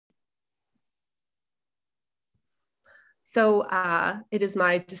So it is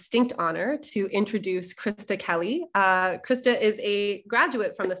my distinct honor to introduce Krista Kelly. Krista is a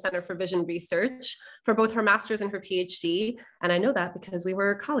graduate from the Center for Vision Research for both her master's and her PhD. And I know that because we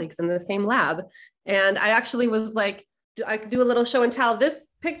were colleagues in the same lab. And I actually was like, I could do a little show and tell. This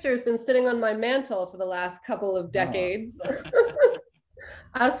picture has been sitting on my mantle for the last couple of decades. Oh.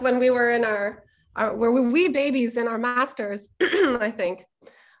 Us when we were in our were we babies in our masters, I think.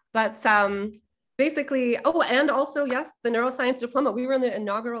 But basically, oh, and also, yes, the neuroscience diploma. We were in the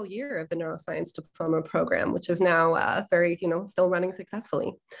inaugural year of the neuroscience diploma program, which is now very, still running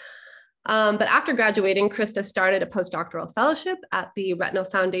successfully. But after graduating, Krista started a postdoctoral fellowship at the Retina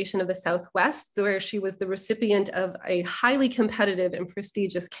Foundation of the Southwest, where she was the recipient of a highly competitive and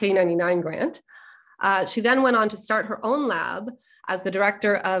prestigious K-99 grant. She then went on to start her own lab as the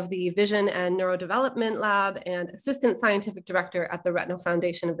director of the Vision and Neurodevelopment Lab and assistant scientific director at the Retina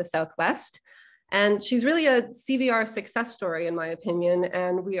Foundation of the Southwest. And she's really a CVR success story, in my opinion,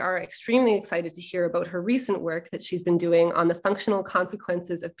 and we are extremely excited to hear about her recent work that she's been doing on the functional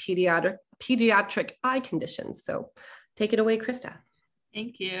consequences of pediatric eye conditions. So take it away, Krista.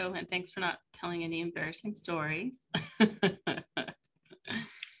 Thank you, and thanks for not telling any embarrassing stories.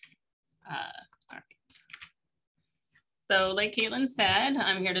 So like Caitlin said,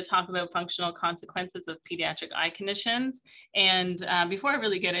 I'm here to talk about functional consequences of pediatric eye conditions. And before I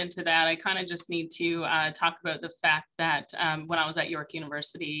really get into that, I kind of just need to talk about the fact that when I was at York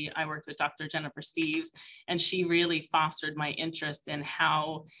University, I worked with Dr. Jennifer Steeves, and she really fostered my interest in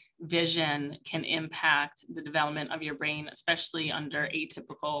how vision can impact the development of your brain, especially under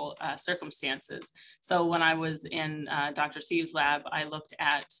atypical circumstances. So when I was in Dr. Steeves' lab, I looked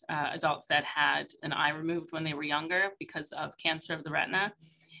at adults that had an eye removed when they were younger because of cancer of the retina,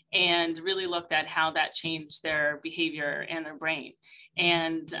 and really looked at how that changed their behavior and their brain.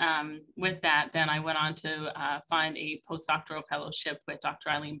 And with that, then I went on to find a postdoctoral fellowship with Dr.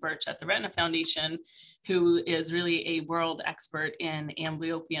 Eileen Birch at the Retina Foundation, who is really a world expert in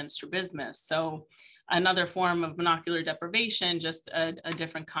amblyopia and strabismus. So another form of monocular deprivation, just a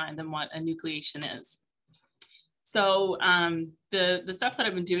different kind than what a nucleation is. So the stuff that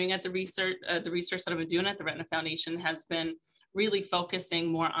I've been doing at the research that I've been doing at the Retina Foundation has been really focusing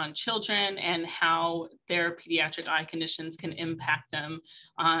more on children and how their pediatric eye conditions can impact them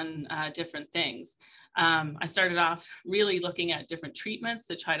on different things. I started off really looking at different treatments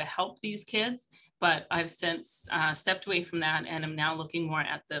to try to help these kids, but I've since stepped away from that and am now looking more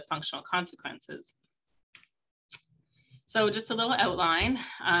at the functional consequences. So just a little outline.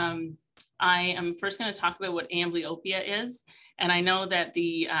 I am first going to talk about what amblyopia is. And I know that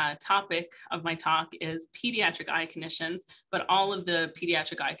the topic of my talk is pediatric eye conditions, but all of the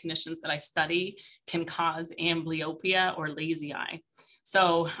pediatric eye conditions that I study can cause amblyopia or lazy eye.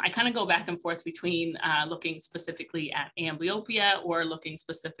 So I kind of go back and forth between looking specifically at amblyopia or looking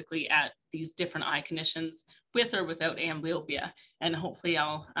specifically at these different eye conditions with or without amblyopia. And hopefully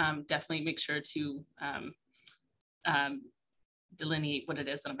I'll definitely make sure to delineate what it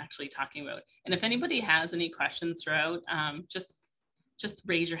is that I'm actually talking about. And if anybody has any questions throughout, just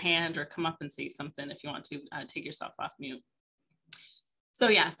raise your hand or come up and say something if you want to take yourself off mute. So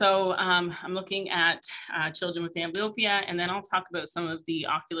yeah, so I'm looking at children with amblyopia, and then I'll talk about some of the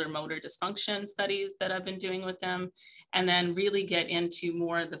ocular motor dysfunction studies that I've been doing with them, and then really get into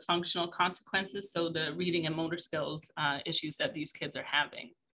more of the functional consequences, so the reading and motor skills issues that these kids are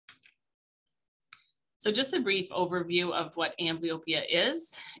having. So just a brief overview of what amblyopia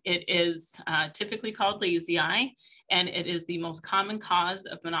is. It is typically called lazy eye, and it is the most common cause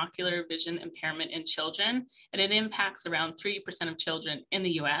of monocular vision impairment in children, and it impacts around 3% of children in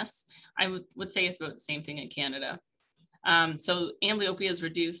the US. I would say it's about the same thing in Canada. So amblyopia is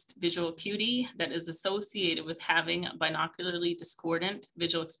reduced visual acuity that is associated with having a binocularly discordant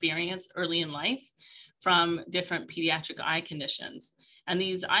visual experience early in life from different pediatric eye conditions. And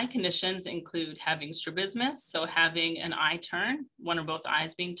these eye conditions include having strabismus, so having an eye turn, one or both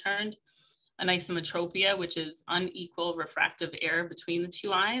eyes being turned, anisometropia, which is unequal refractive error between the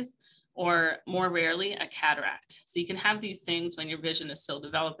two eyes, or more rarely, a cataract. So you can have these things when your vision is still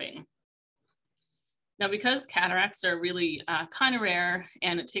developing. Now, because cataracts are really kind of rare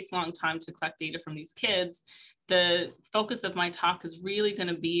and it takes a long time to collect data from these kids, the focus of my talk is really going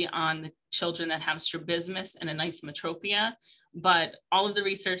to be on the children that have strabismus and anisometropia, but all of the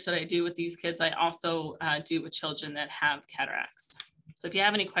research that I do with these kids, I also do with children that have cataracts. So if you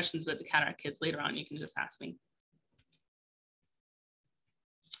have any questions about the cataract kids later on, you can just ask me.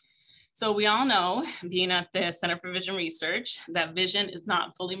 So we all know, being at the Center for Vision Research, that vision is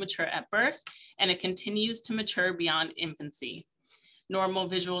not fully mature at birth, and it continues to mature beyond infancy. Normal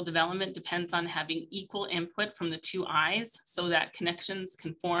visual development depends on having equal input from the two eyes so that connections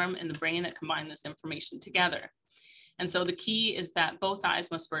can form in the brain that combine this information together. And so the key is that both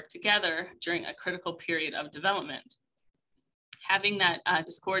eyes must work together during a critical period of development. Having that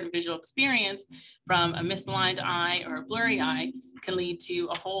discordant visual experience from a misaligned eye or a blurry eye can lead to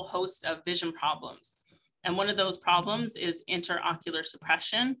a whole host of vision problems. And one of those problems is interocular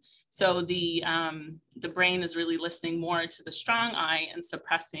suppression. So the brain is really listening more to the strong eye and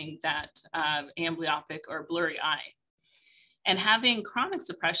suppressing that amblyopic or blurry eye. And having chronic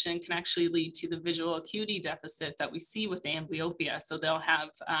suppression can actually lead to the visual acuity deficit that we see with amblyopia. So they'll have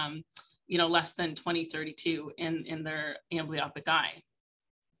less than 20/32 in their amblyopic eye.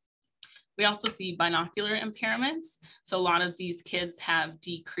 We also see binocular impairments. So a lot of these kids have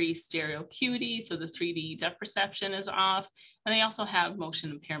decreased stereo acuity, so the 3D depth perception is off, and they also have motion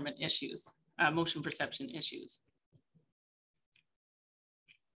impairment issues, motion perception issues.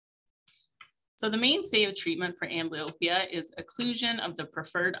 So the mainstay of treatment for amblyopia is occlusion of the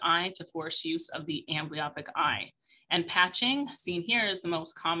preferred eye to force use of the amblyopic eye. And patching, seen here, is the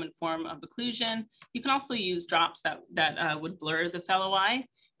most common form of occlusion. You can also use drops that would blur the fellow eye,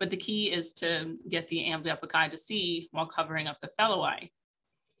 but the key is to get the amblyopic eye to see while covering up the fellow eye.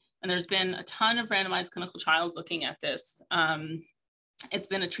 And there's been a ton of randomized clinical trials looking at this. It's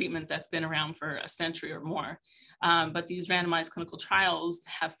been a treatment that's been around for a century or more. But these randomized clinical trials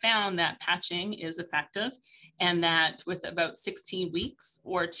have found that patching is effective and that with about 16 weeks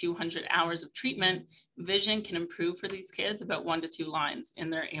or 200 hours of treatment, vision can improve for these kids about 1 to 2 lines in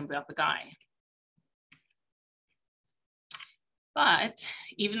their amblyopic eye. But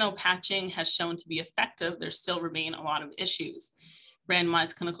even though patching has shown to be effective, there still remain a lot of issues.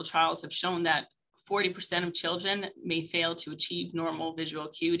 Randomized clinical trials have shown that 40% of children may fail to achieve normal visual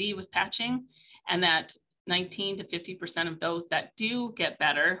acuity with patching, and that 19 to 50% of those that do get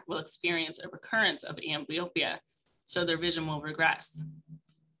better will experience a recurrence of amblyopia, so their vision will regress.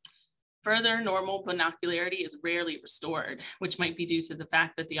 Further, normal binocularity is rarely restored, which might be due to the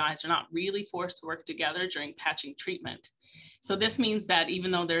fact that the eyes are not really forced to work together during patching treatment. So this means that even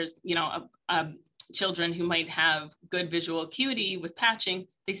though there's, children who might have good visual acuity with patching,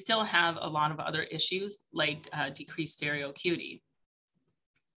 they still have a lot of other issues like decreased stereo acuity.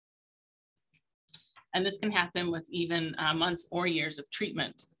 And this can happen with even months or years of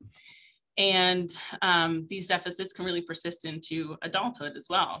treatment. And these deficits can really persist into adulthood as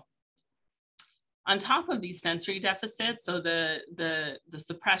well. On top of these sensory deficits, so the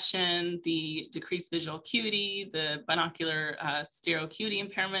suppression, the decreased visual acuity, the binocular stereo acuity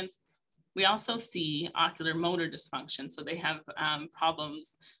impairments, we also see ocular motor dysfunction. So they have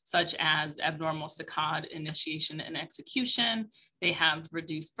problems such as abnormal saccade initiation and execution. They have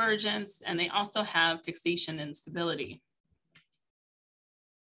reduced burgence, and they also have fixation instability.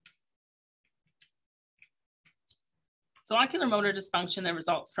 So ocular motor dysfunction that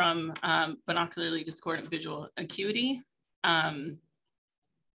results from binocularly discordant visual acuity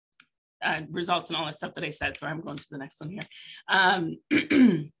results in all the stuff that I said. So I'm going to the next one here.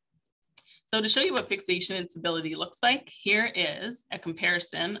 So to show you what fixation instability looks like, here is a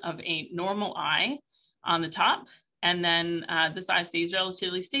comparison of a normal eye on the top. And then this eye stays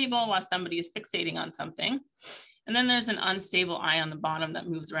relatively stable while somebody is fixating on something. And then there's an unstable eye on the bottom that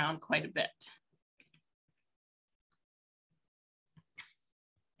moves around quite a bit.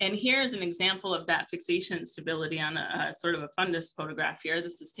 And here's an example of that fixation instability on a sort of a fundus photograph here.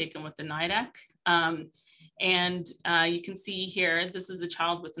 This is taken with the NIDAC. You can see here, this is a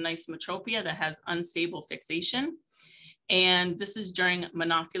child with anisometropia that has unstable fixation. And this is during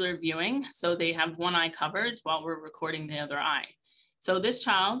monocular viewing. So they have one eye covered while we're recording the other eye. So this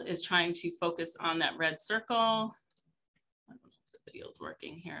child is trying to focus on that red circle. I don't know if the video is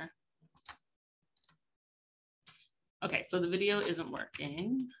working here. Okay, so the video isn't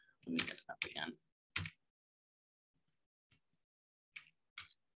working. Let me get it up again.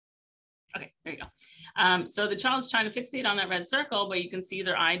 Okay, there you go. So the child's trying to fixate on that red circle, but you can see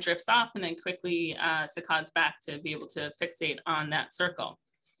their eye drifts off and then quickly saccades back to be able to fixate on that circle.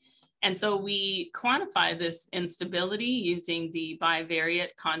 And so we quantify this instability using the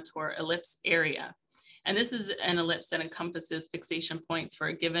bivariate contour ellipse area. And this is an ellipse that encompasses fixation points for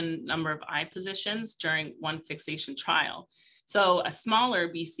a given number of eye positions during one fixation trial. So a smaller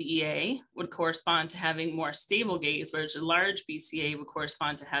BCEA would correspond to having more stable gaze, whereas a large BCEA would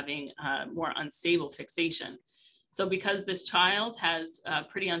correspond to having more unstable fixation. So because this child has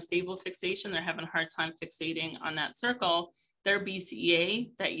pretty unstable fixation, they're having a hard time fixating on that circle, their BCEA,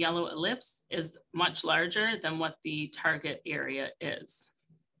 that yellow ellipse, is much larger than what the target area is.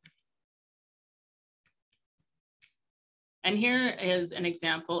 And here is an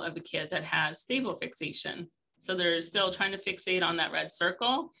example of a kid that has stable fixation. So they're still trying to fixate on that red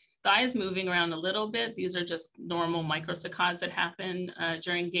circle. The eye is moving around a little bit. These are just normal microsaccades that happen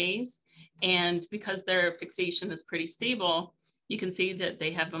during gaze. And because their fixation is pretty stable, you can see that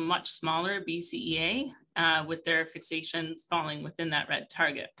they have a much smaller BCEA with their fixations falling within that red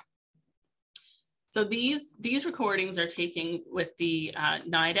target. So these recordings are taken with the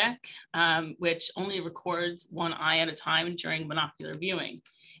NIDEC, which only records one eye at a time during monocular viewing.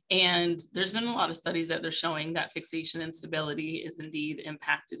 And there's been a lot of studies that they're showing that fixation instability is indeed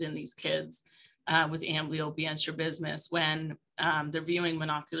impacted in these kids with amblyopia and strabismus when they're viewing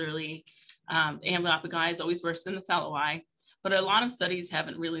monocularly. The amblyopic eye is always worse than the fellow eye. But a lot of studies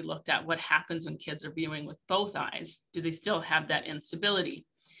haven't really looked at what happens when kids are viewing with both eyes. Do they still have that instability?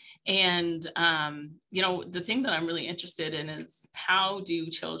 And, you know, the thing that I'm really interested in is how do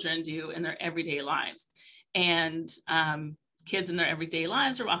children do in their everyday lives? And kids in their everyday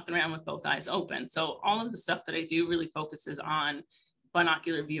lives are walking around with both eyes open. So all of the stuff that I do really focuses on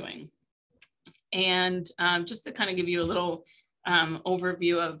binocular viewing. And just to kind of give you a little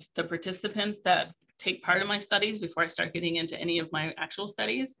overview of the participants that take part in my studies before I start getting into any of my actual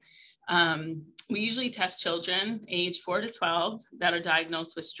studies. We usually test children age 4 to 12 that are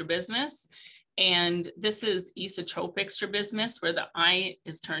diagnosed with strabismus. And this is esotropic strabismus, where the eye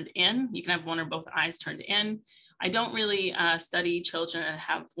is turned in. You can have one or both eyes turned in. I don't really study children that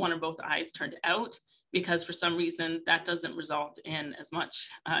have one or both eyes turned out, because for some reason that doesn't result in as much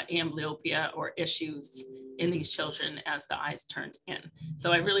amblyopia or issues in these children as the eyes turned in.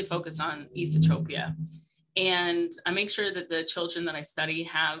 So I really focus on esotropia. And I make sure that the children that I study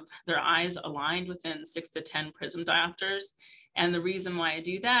have their eyes aligned within 6 to 10 prism diopters. And the reason why I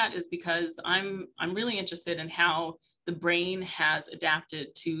do that is because I'm really interested in how the brain has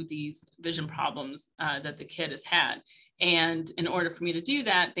adapted to these vision problems that the kid has had. And in order for me to do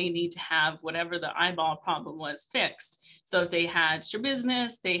that, they need to have whatever the eyeball problem was fixed. So if they had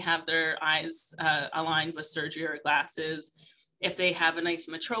strabismus, they have their eyes aligned with surgery or glasses. If they have an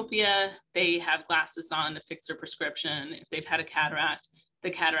isometropia, they have glasses on to fix their prescription. If they've had a cataract,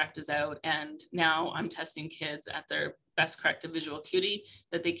 the cataract is out. And now I'm testing kids at their best corrected visual acuity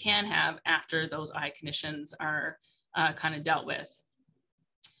that they can have after those eye conditions are kind of dealt with.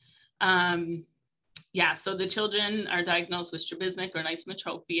 Yeah, so the children are diagnosed with strabismic or an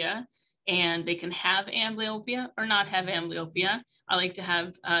isometropia, and they can have amblyopia or not have amblyopia. I like to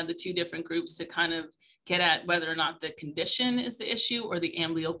have the two different groups to kind of get at whether or not the condition is the issue or the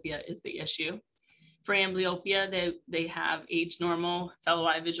amblyopia is the issue. For amblyopia, they have age normal fellow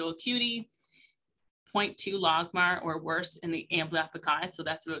eye visual acuity, 0.2 logmar or worse in the amblyopic eye, so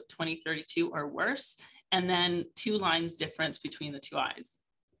that's about 20/32 or worse, and then 2 lines difference between the 2 eyes.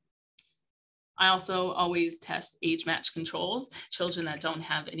 I also always test age match controls, children that don't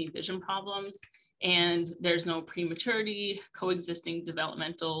have any vision problems, and there's no prematurity, coexisting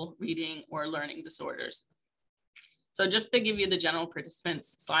developmental, reading, or learning disorders. So just to give you the general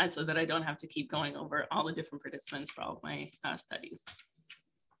participants slide so that I don't have to keep going over all the different participants for all of my studies.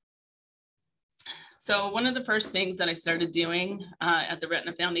 So one of the first things that I started doing at the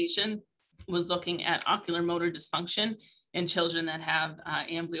Retina Foundation was looking at ocular motor dysfunction in children that have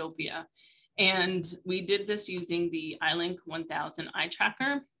amblyopia. And we did this using the iLink 1000 eye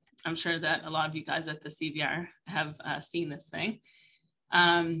tracker. I'm sure that a lot of you guys at the CVR have seen this thing.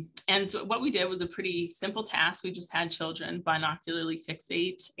 And so what we did was a pretty simple task. We just had children binocularly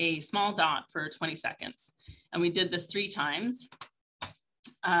fixate a small dot for 20 seconds. And we did this 3 times.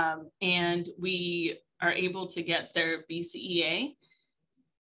 And we are able to get their BCEA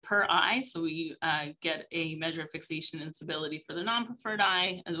per eye. So we get a measure of fixation instability for the non-preferred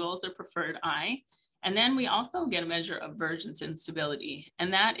eye as well as their preferred eye. And then we also get a measure of vergence instability.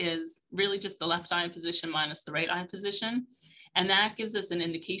 And that is really just the left eye position minus the right eye position. And that gives us an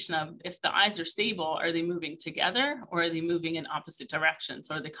indication of if the eyes are stable, are they moving together or are they moving in opposite directions?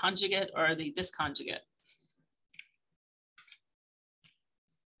 So are they conjugate or are they disconjugate?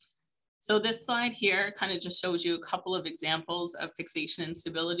 So this slide here kind of just shows you a couple of examples of fixation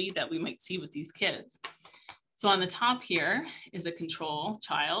instability that we might see with these kids. So on the top here is a control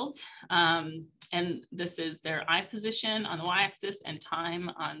child, and this is their eye position on the y-axis and time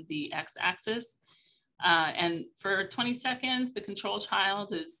on the x-axis. And for 20 seconds, the control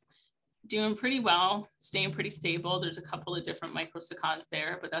child is doing pretty well, staying pretty stable. There's a couple of different microsaccades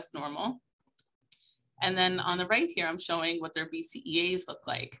there, but that's normal. And then on the right here, I'm showing what their BCEAs look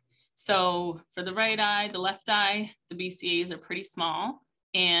like. So for the right eye, the left eye, the BCEAs are pretty small.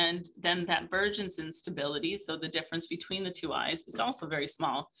 And then that vergence instability, so the difference between the 2 eyes, is also very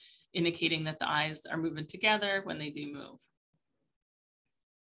small. indicating that the eyes are moving together when they do move.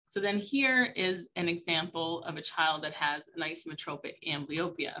 So then here is an example of a child that has an isometropic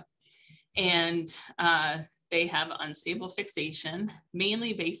amblyopia. And they have unstable fixation,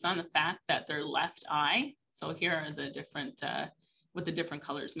 mainly based on the fact that their left eye, so here are the different, what the different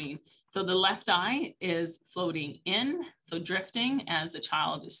colors mean. So the left eye is floating in, so drifting as the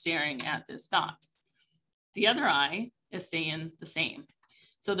child is staring at this dot. The other eye is staying the same.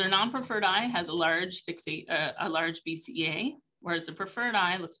 So their non-preferred eye has a large BCA, whereas the preferred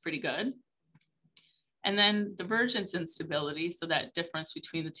eye looks pretty good. And then divergence instability, so that difference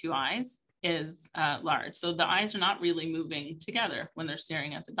between the two eyes, is large. So the eyes are not really moving together when they're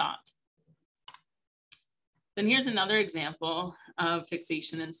staring at the dot. Then here's another example of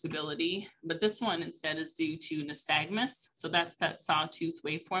fixation instability, but this one instead is due to nystagmus. So that's that sawtooth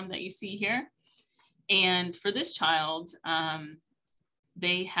waveform that you see here. And for this child,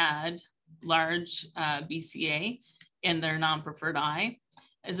 they had large BCA in their non-preferred eye.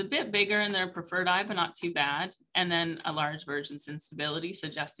 Is a bit bigger in their preferred eye, but not too bad. And then a large divergence instability,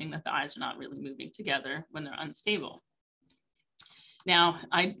 suggesting that the eyes are not really moving together when they're unstable. Now,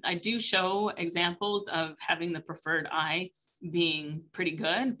 I do show examples of having the preferred eye being pretty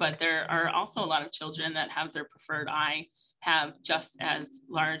good, but there are also a lot of children that have their preferred eye have just as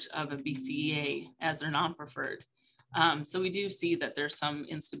large of a BCA as their non-preferred. So we do see that there's some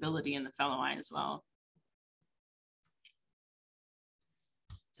instability in the fellow eye as well.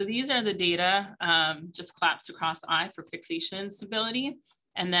 So these are the data just collapsed across the eye for fixation instability,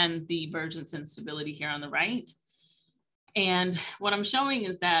 and then the divergence instability here on the right. And what I'm showing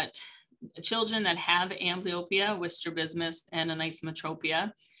is that children that have amblyopia with strabismus and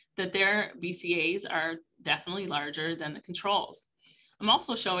anisometropia, that their BCAs are definitely larger than the controls. I'm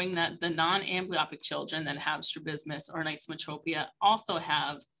also showing that the non-amblyopic children that have strabismus or anisometropia also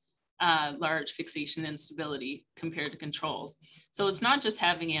have large fixation instability compared to controls. So it's not just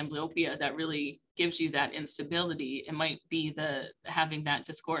having amblyopia that really gives you that instability. It might be having that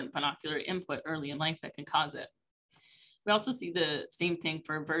discordant binocular input early in life that can cause it. We also see the same thing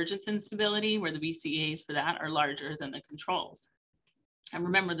for divergence instability, where the BCAs for that are larger than the controls. And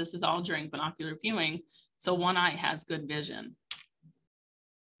remember, this is all during binocular viewing, so one eye has good vision.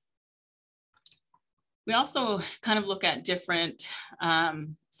 We also kind of look at different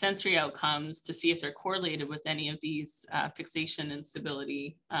sensory outcomes to see if they're correlated with any of these fixation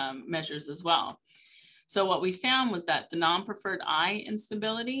instability measures as well. So what we found was that the non-preferred eye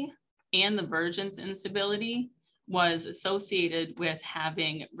instability and the divergence instability was associated with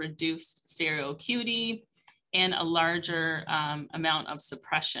having reduced stereo acuity and a larger amount of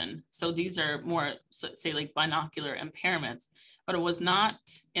suppression. So these are more, say, like binocular impairments, but it was not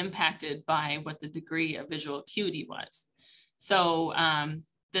impacted by what the degree of visual acuity was. So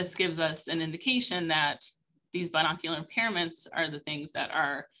this gives us an indication that these binocular impairments are the things that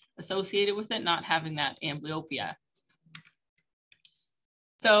are associated with it, not having that amblyopia.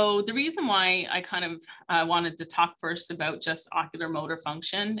 So the reason why I kind of wanted to talk first about just ocular motor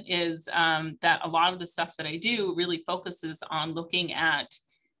function is that a lot of the stuff that I do really focuses on looking at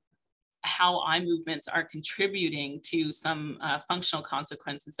how eye movements are contributing to some functional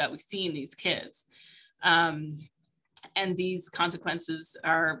consequences that we see in these kids. And these consequences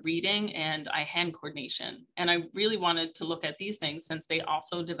are reading and eye-hand coordination. And I really wanted to look at these things since they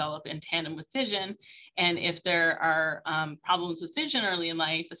also develop in tandem with vision. And if there are problems with vision early in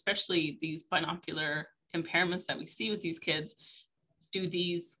life, especially these binocular impairments that we see with these kids, do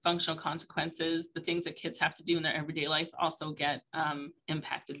these functional consequences, the things that kids have to do in their everyday life, also get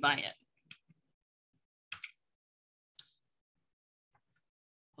impacted by it?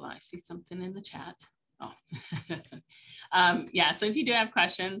 Well, I see something in the chat. Oh, yeah, so if you do have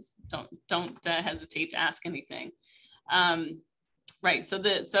questions, don't hesitate to ask anything. Right,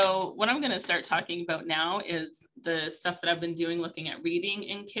 so what I'm going to start talking about now is the stuff that I've been doing looking at reading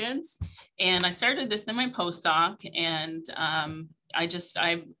in kids. And I started this in my postdoc, and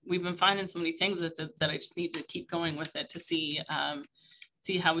we've been finding so many things that I just need to keep going with it to see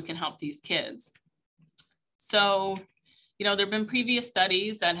how we can help these kids. So, you know, there have been previous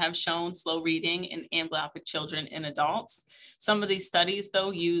studies that have shown slow reading in amblyopic children and adults. Some of these studies,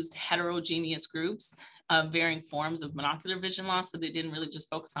 though, used heterogeneous groups of varying forms of monocular vision loss, so they didn't really just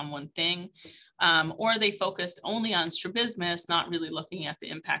focus on one thing, or they focused only on strabismus, not really looking at the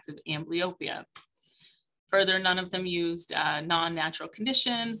impact of amblyopia. Further, none of them used non-natural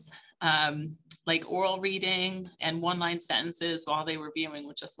conditions, like oral reading and one-line sentences while they were viewing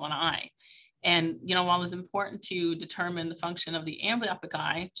with just one eye. And, you know, while it's important to determine the function of the amblyopic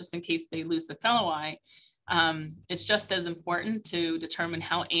eye, just in case they lose the fellow eye, It's just as important to determine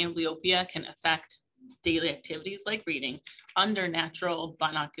how amblyopia can affect daily activities like reading under natural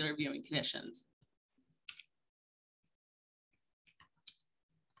binocular viewing conditions.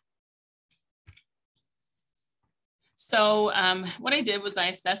 So what I did was I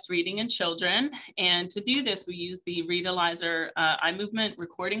assessed reading in children, and to do this, we used the Readalizer eye movement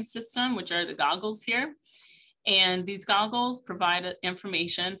recording system, which are the goggles here. And these goggles provide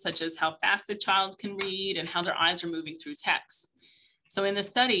information such as how fast a child can read and how their eyes are moving through text. So in the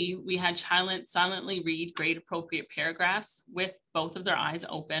study, we had children silently read grade appropriate paragraphs with both of their eyes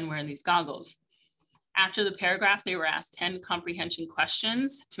open wearing these goggles. After the paragraph, they were asked 10 comprehension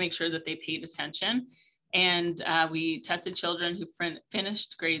questions to make sure that they paid attention. And we tested children who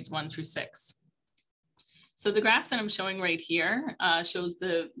finished grades 1 through 6. So the graph that I'm showing right here shows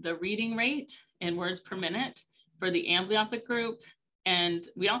the reading rate in words per minute for the amblyopic group. And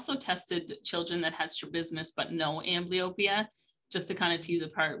we also tested children that had strabismus but no amblyopia, just to kind of tease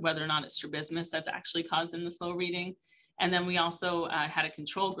apart whether or not it's strabismus that's actually causing the slow reading. And then we also had a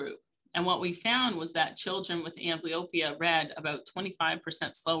control group. And what we found was that children with amblyopia read about 25%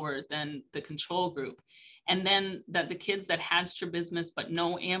 slower than the control group. And then that the kids that had strabismus but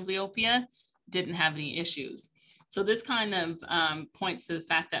no amblyopia didn't have any issues. So this kind of points to the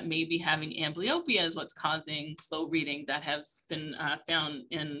fact that maybe having amblyopia is what's causing slow reading that has been found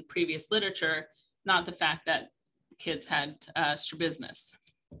in previous literature, not the fact that kids had strabismus.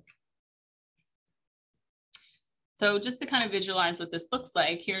 So just to kind of visualize what this looks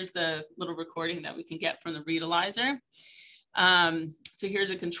like, here's the little recording that we can get from the Readalizer. So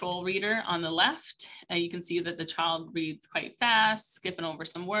here's a control reader on the left. You can see that the child reads quite fast, skipping over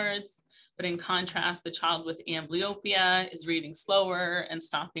some words. But in contrast, the child with amblyopia is reading slower and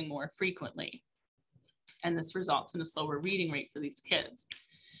stopping more frequently. And this results in a slower reading rate for these kids.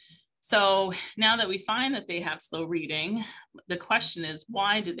 So now that we find that they have slow reading, the question is,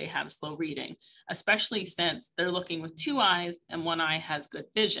 why do they have slow reading? Especially since they're looking with 2 eyes and 1 eye has good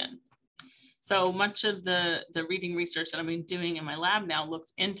vision. So much of the reading research that I've been doing in my lab now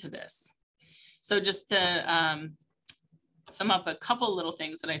looks into this. So just to sum up a couple little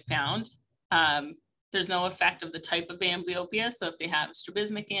things that I found, there's no effect of the type of amblyopia. So if they have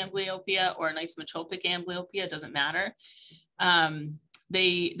strabismic amblyopia or anisometropic amblyopia, it doesn't matter.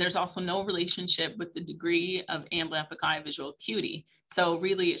 There's also no relationship with the degree of amblyopic eye visual acuity. So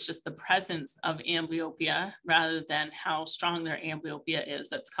really it's just the presence of amblyopia rather than how strong their amblyopia is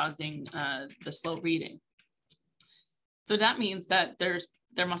that's causing the slow reading. So that means that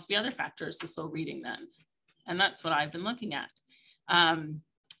there must be other factors to slow reading then. And that's what I've been looking at.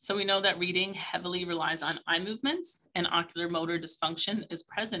 So we know that reading heavily relies on eye movements, and ocular motor dysfunction is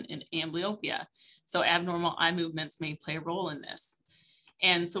present in amblyopia. So abnormal eye movements may play a role in this.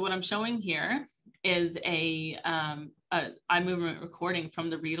 And so what I'm showing here is a eye movement recording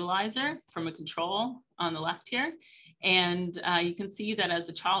from the Readalizer from a control on the left here. And you can see that as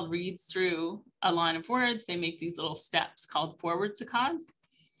a child reads through a line of words, they make these little steps called forward saccades.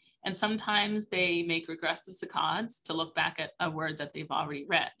 And sometimes they make regressive saccades to look back at a word that they've already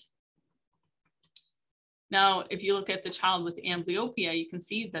read. Now, if you look at the child with amblyopia, you can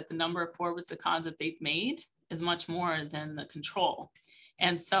see that the number of forward saccades that they've made is much more than the control.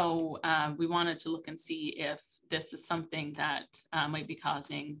 And so we wanted to look and see if this is something that might be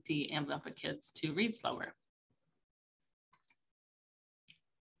causing the amblyopic kids to read slower.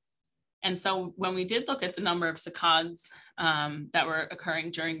 And so when we did look at the number of saccades that were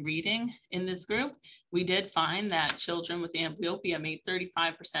occurring during reading in this group, we did find that children with amblyopia made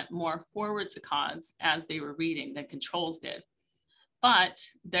 35% more forward saccades as they were reading than controls did. But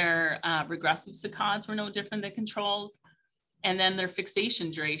their regressive saccades were no different than controls. And then their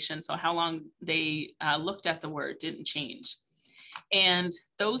fixation duration, so how long they looked at the word, didn't change. And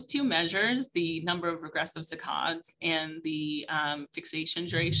those 2 measures, the number of regressive saccades and the fixation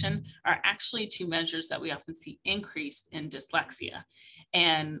duration, are actually 2 measures that we often see increased in dyslexia.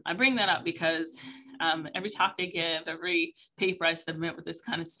 And I bring that up because every talk I give, every paper I submit with this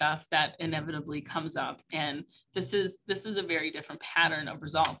kind of stuff, that inevitably comes up. And this is a very different pattern of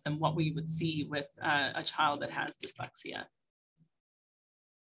results than what we would see with a child that has dyslexia.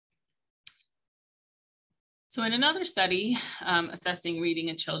 So in another study assessing reading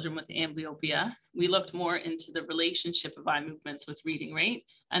in children with amblyopia, we looked more into the relationship of eye movements with reading rate.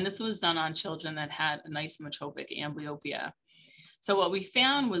 And this was done on children that had anisometropic amblyopia. So what we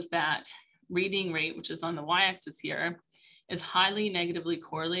found was that reading rate, which is on the y-axis here, is highly negatively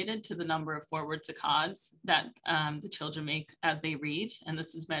correlated to the number of forward saccades that the children make as they read. And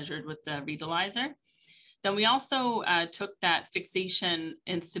this is measured with the Readalizer. Then we also took that fixation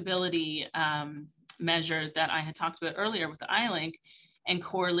instability measure that I had talked about earlier with the iLink and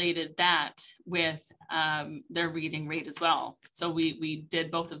correlated that with their reading rate as well. So we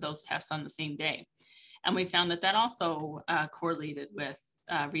did both of those tests on the same day. And we found that that also correlated with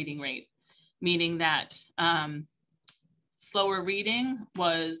reading rate, meaning that slower reading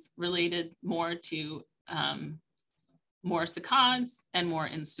was related more to more saccades and more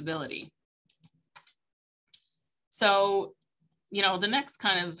instability. So, you know, the next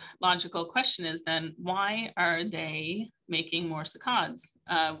kind of logical question is then, why are they making more saccades?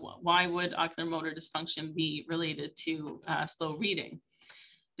 Why would ocular motor dysfunction be related to slow reading?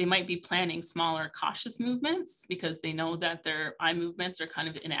 They might be planning smaller cautious movements because they know that their eye movements are kind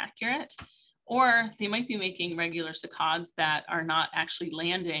of inaccurate, or they might be making regular saccades that are not actually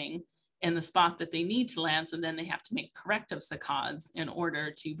landing in the spot that they need to land, so then they have to make corrective saccades in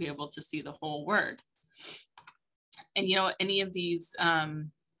order to be able to see the whole word. And, you know, any of these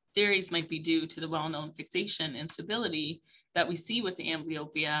theories might be due to the well-known fixation instability that we see with the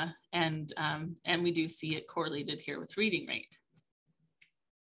amblyopia, and we do see it correlated here with reading rate.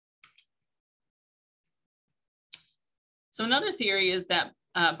 So another theory is that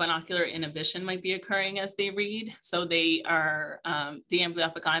binocular inhibition might be occurring as they read. So they are, the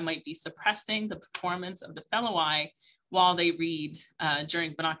amblyopic eye might be suppressing the performance of the fellow eye while they read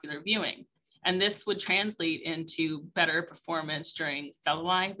during binocular viewing. And this would translate into better performance during fellow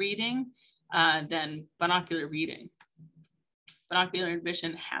eye reading than binocular reading. Binocular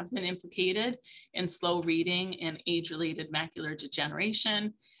inhibition has been implicated in slow reading and age-related macular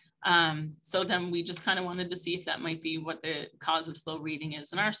degeneration. So then we just kind of wanted to see if that might be what the cause of slow reading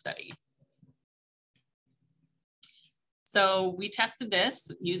is in our study. So we tested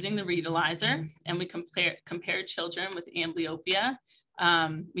this using the readalizer, and we compared children with amblyopia.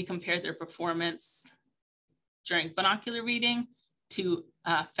 We compared their performance during binocular reading to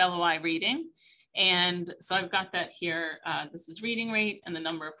fellow eye reading. And so I've got that here. This is reading rate and the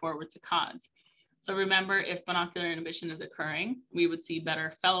number of forward saccades. So remember, if binocular inhibition is occurring, we would see better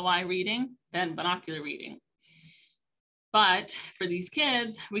fellow eye reading than binocular reading. But for these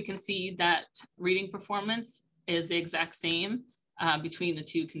kids, we can see that reading performance is the exact same between the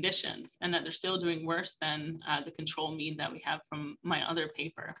two conditions, and that they're still doing worse than the control mean that we have from my other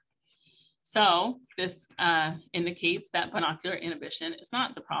paper. So this indicates that binocular inhibition is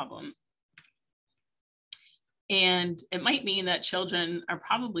not the problem. And it might mean that children are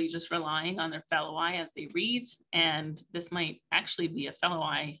probably just relying on their fellow eye as they read, and this might actually be a fellow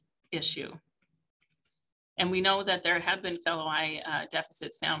eye issue. And we know that there have been fellow eye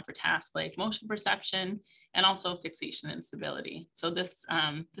deficits found for tasks like motion perception and also fixation instability. So this,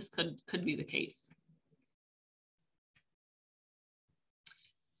 this could be the case.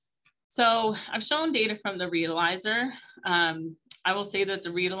 So I've shown data from the readalizer. I will say that the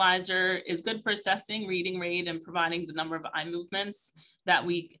readalizer is good for assessing reading rate and providing the number of eye movements that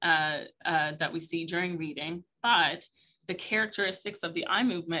we see during reading, but the characteristics of the eye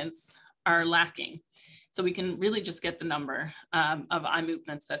movements are lacking. So we can really just get the number of eye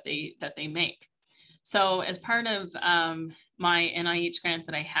movements that they make. So as part of my NIH grant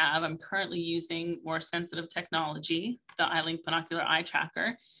that I have, I'm currently using more sensitive technology, the iLink binocular eye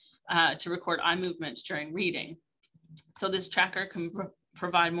tracker, to record eye movements during reading. So this tracker can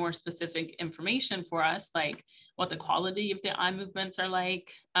provide more specific information for us, like what the quality of the eye movements are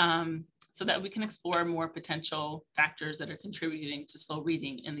like, so that we can explore more potential factors that are contributing to slow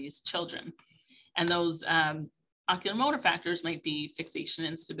reading in these children. And those ocular motor factors might be fixation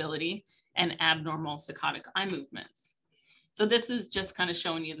instability and abnormal saccadic eye movements. So this is just kind of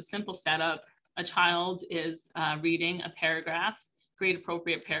showing you the simple setup. A child is reading a paragraph, grade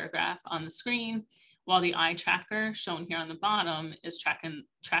appropriate paragraph on the screen, while the eye tracker shown here on the bottom is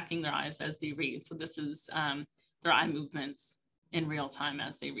tracking their eyes as they read. So this is their eye movements in real time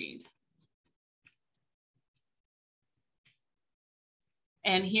as they read.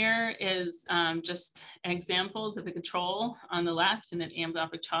 And here is just examples of the control on the left and an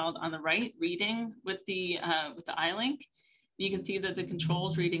amblyopic child on the right reading with the iLink. You can see that the control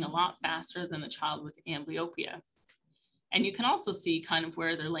is reading a lot faster than the child with amblyopia. And you can also see kind of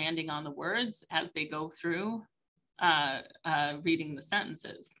where they're landing on the words as they go through reading the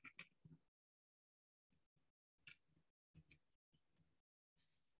sentences.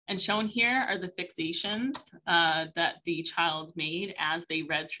 And shown here are the fixations that the child made as they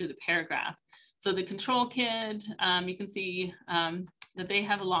read through the paragraph. So the control kid, you can see that they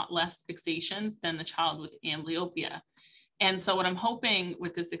have a lot less fixations than the child with amblyopia. And so what I'm hoping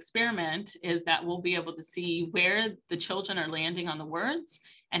with this experiment is that we'll be able to see where the children are landing on the words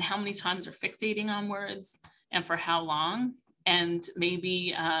and how many times they're fixating on words and for how long, and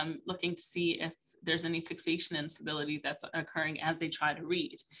maybe looking to see if there's any fixation instability that's occurring as they try to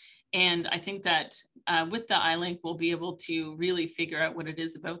read. And I think that with the iLink, we'll be able to really figure out what it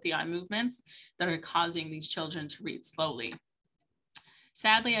is about the eye movements that are causing these children to read slowly.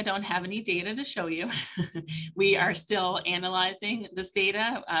 Sadly, I don't have any data to show you. We are still analyzing this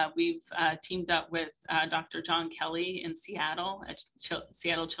data. We've teamed up with Dr. John Kelly in Seattle at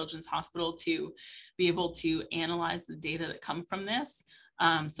Seattle Children's Hospital to be able to analyze the data that come from this.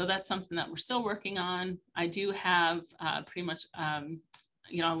 So that's something that we're still working on. I do have pretty much,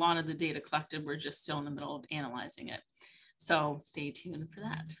 you know, a lot of the data collected. We're just still in the middle of analyzing it. So stay tuned for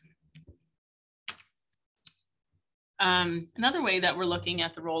that. Another way that we're looking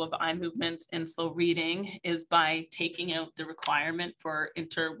at the role of eye movements in slow reading is by taking out the requirement for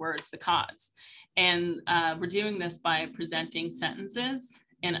inter-word saccades. And we're doing this by presenting sentences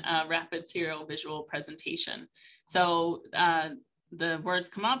in a rapid serial visual presentation. So the words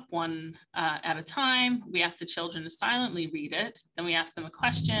come up one at a time. We ask the children to silently read it. Then we ask them a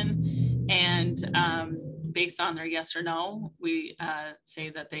question, and based on their yes or no, we say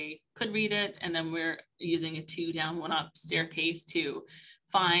that they could read it. And then we're using a 2 down, 1 up staircase to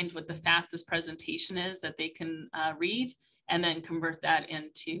find what the fastest presentation is that they can read, and then convert that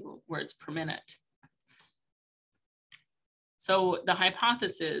into words per minute. So the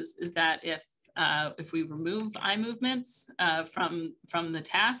hypothesis is that if we remove eye movements from the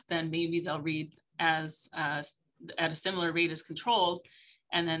task, then maybe they'll read as at a similar rate as controls,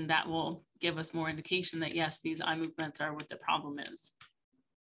 and then that will give us more indication that yes, these eye movements are what the problem is.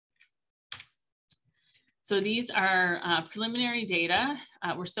 So these are preliminary data.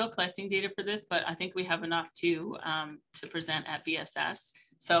 We're still collecting data for this, but I think we have enough to present at VSS.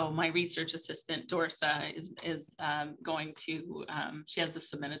 So my research assistant, Dorsa, is going to, she has this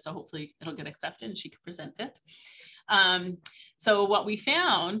submitted, so hopefully it'll get accepted and she can present it. So what we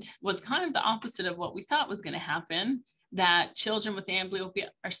found was kind of the opposite of what we thought was going to happen, that children with amblyopia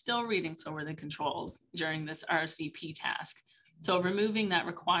are still reading slower than controls during this RSVP task. So removing that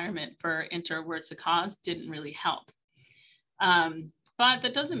requirement for inter-word saccades didn't really help. But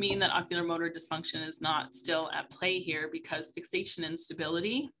that doesn't mean that ocular motor dysfunction is not still at play here, because fixation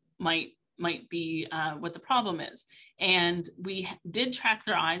instability might be what the problem is. And we did track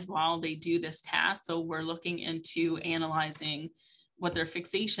their eyes while they do this task. So we're looking into analyzing what their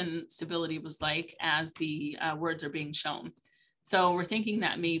fixation stability was like as the words are being shown. So we're thinking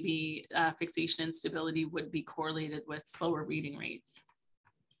that maybe fixation instability would be correlated with slower reading rates.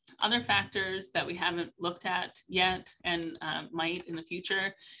 Other factors that we haven't looked at yet and might in the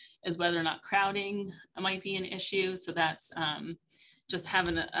future is whether or not crowding might be an issue. So that's just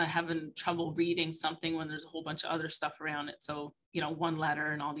having trouble reading something when there's a whole bunch of other stuff around it. So, you know, one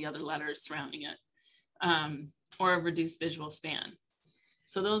letter and all the other letters surrounding it, or a reduced visual span.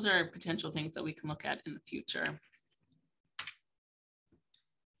 So those are potential things that we can look at in the future.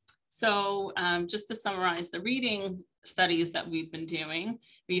 So just to summarize the reading studies that we've been doing,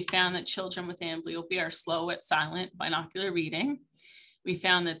 we found that children with amblyopia are slow at silent binocular reading. We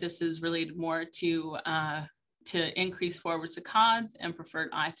found that this is related more to increase forward saccades and preferred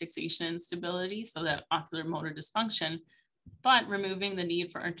eye fixation instability, so that ocular motor dysfunction, but removing the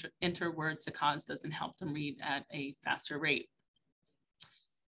need for inter-word saccades doesn't help them read at a faster rate.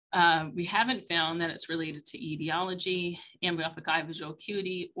 We haven't found that it's related to etiology, amblyopic eye visual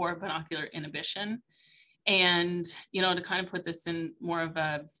acuity, or binocular inhibition. And, you know, to kind of put this in more of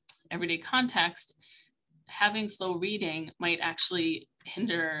a everyday context, having slow reading might actually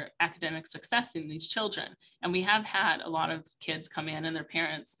hinder academic success in these children. And we have had a lot of kids come in and their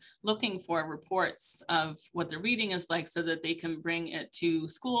parents looking for reports of what their reading is like so that they can bring it to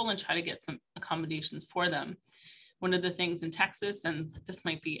school and try to get some accommodations for them. One of the things in Texas, and this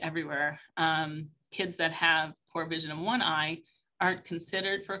might be everywhere, kids that have poor vision in one eye aren't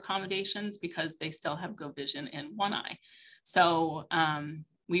considered for accommodations because they still have good vision in one eye. So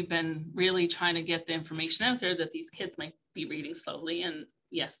we've been really trying to get the information out there that these kids might be reading slowly, and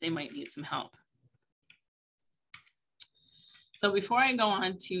yes, they might need some help. So before I go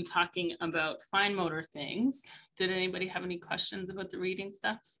on to talking about fine motor things, did anybody have any questions about the reading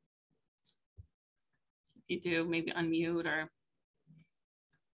stuff? You do, maybe unmute or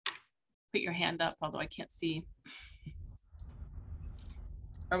put your hand up, although I can't see.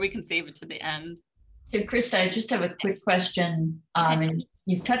 Or we can save it to the end. So Krista, I just have a quick question. And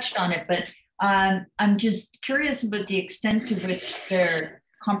you've touched on it, but I'm just curious about the extent to which their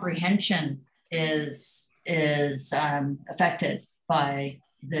comprehension is affected by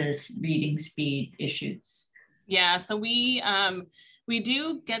this reading speed issues. Yeah, so we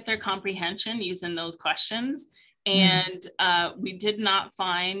do get their comprehension using those questions. And we did not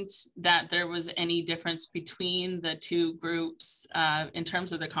find that there was any difference between the two groups in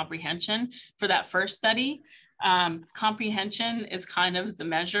terms of the comprehension for that first study. Comprehension is kind of the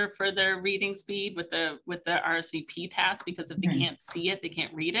measure for their reading speed with the RSVP task, because if they can't see it, they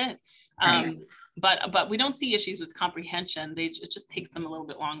can't read it. But we don't see issues with comprehension. It just takes them a little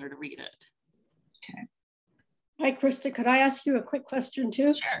bit longer to read it. Okay. Hi, Krista. Could I ask you a quick question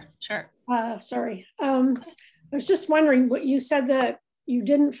too? Sure. Sorry. I was just wondering what you said, that you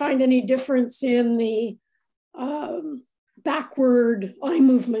didn't find any difference in the backward eye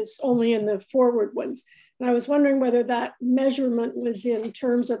movements, only in the forward ones. And I was wondering whether that measurement was in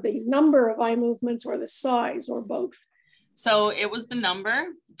terms of the number of eye movements or the size, or both. So it was the number.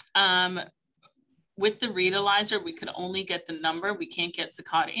 With the readalyzer, we could only get the number. We can't get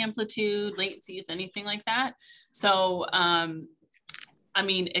saccade amplitude, latencies, anything like that. So, I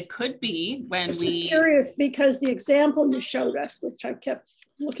mean, it could be when I was curious because the example you showed us, which I kept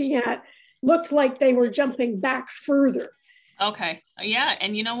looking at, looked like they were jumping back further. Okay. Yeah.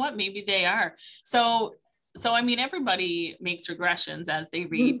 And you know what? Maybe they are. So I mean, everybody makes regressions as they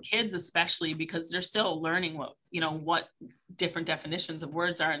read, kids especially, because they're still learning what different definitions of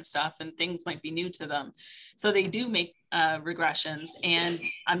words are and stuff, and things might be new to them. So they do make regressions. And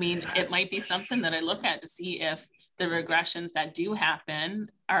I mean, it might be something that I look at to see if the regressions that do happen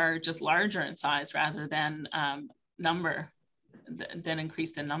are just larger in size rather than than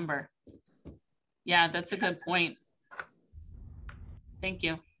increased in number. Yeah, that's a good point. Thank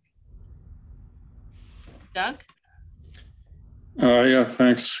you. Doug? Yeah,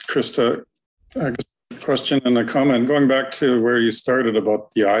 thanks, Krista. I guess a question and a comment. Going back to where you started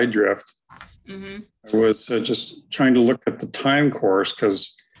about the eye drift, I was just trying to look at the time course,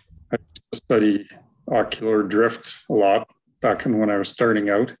 because I used to study ocular drift a lot back when I was starting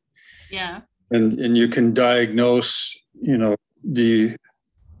out. Yeah. And you can diagnose, the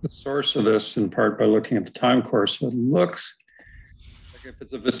source of this in part by looking at the time course. So it looks like, if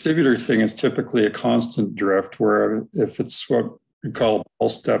it's a vestibular thing, it's typically a constant drift, where if it's what we call a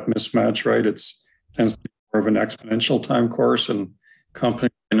pulse step mismatch, right, it tends to be more of an exponential time course and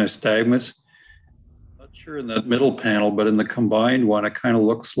accompanied by nystagmus. Not sure in that middle panel, but in the combined one, it kind of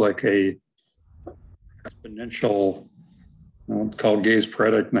looks like a exponential, called gaze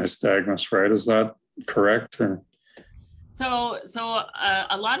paretic nystagmus, right? Is that correct? Or? So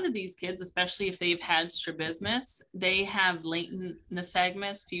a lot of these kids, especially if they've had strabismus, they have latent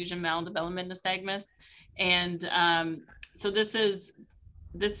nystagmus, fusion maldevelopment nystagmus, and so this is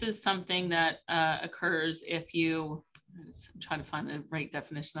something that occurs if you. I'm trying to find the right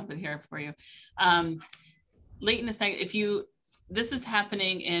definition of it here for you. Latent nystagmus. This is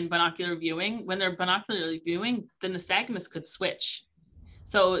happening in binocular viewing. When they're binocularly viewing, the nystagmus could switch.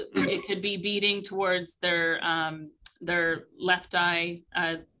 So it could be beating towards their left eye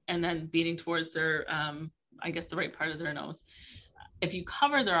and then beating towards their, I guess, the right part of their nose. If you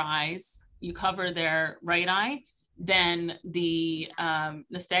cover their eyes, you cover their right eye, then the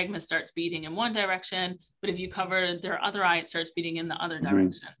nystagmus starts beating in one direction. But if you cover their other eye, it starts beating in the other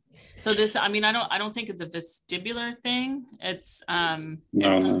direction. So this, I mean, I don't think it's a vestibular thing. It's something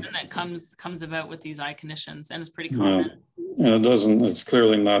that comes about with these eye conditions, and it's pretty common. And it's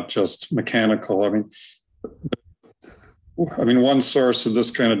clearly not just mechanical. I mean, one source of this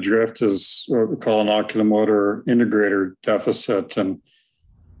kind of drift is what we call an oculomotor integrator deficit, and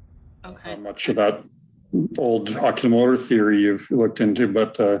how much of that old oculomotor theory you've looked into,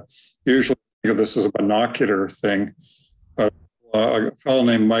 but usually think of this as a binocular thing. But a fellow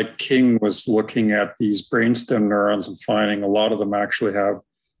named Mike King was looking at these brainstem neurons and finding a lot of them actually have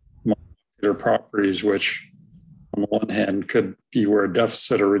monocular properties, which on the one hand could be where a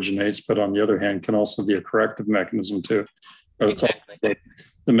deficit originates, but on the other hand can also be a corrective mechanism too. But it's also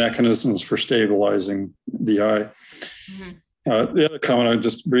the mechanisms for stabilizing the eye. The other comment I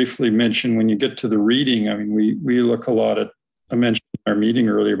just briefly mentioned, when you get to the reading, I mean, we look a lot at, I mentioned in our meeting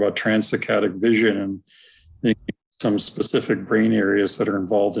earlier about transsaccadic vision and some specific brain areas that are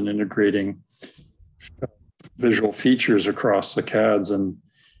involved in integrating visual features across saccades. And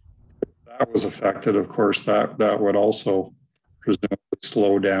if that was affected, of course, that would also presumably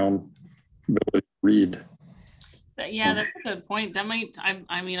slow down ability to read. Yeah, that's a good point. That might,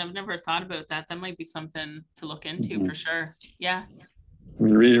 I mean, I've never thought about that. That might be something to look into for sure. Yeah. I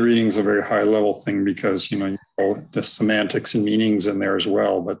mean, reading is a very high level thing because, you know the semantics and meanings in there as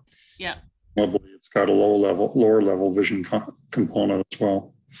well, but yeah, probably it's got a lower level vision component as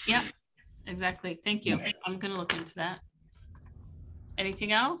well. Yeah, exactly. Thank you. I'm going to look into that.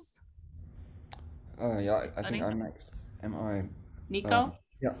 Anything else? Yeah, I think I'm next. Am I? Nico?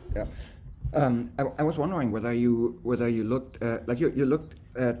 Yeah. I was wondering whether you looked at, like you looked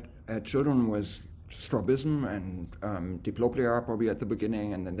at children with strabism and diplopia probably at the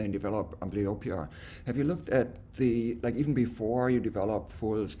beginning, and then they develop amblyopia. Have you looked at even before you develop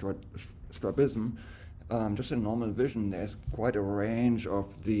full strabism, just in normal vision, there's quite a range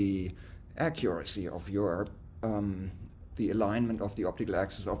of the accuracy of your the alignment of the optical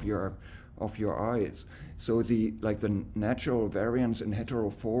axis of your eyes. So the natural variance in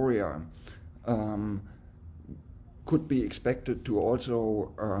heterophoria could be expected to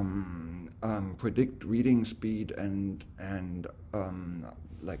also predict reading speed and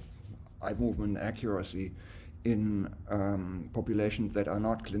eye movement accuracy in populations that are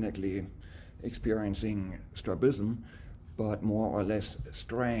not clinically experiencing strabism, but more or less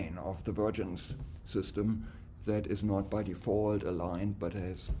strain of the Vergennes system that is not by default aligned, but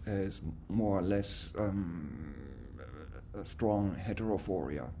has more or less a strong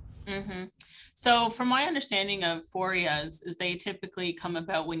heterophoria. Mm-hmm. So from my understanding of phorias is they typically come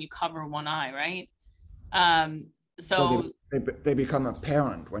about when you cover one eye, right? So they become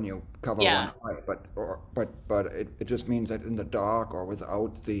apparent when you cover one eye, but it just means that in the dark or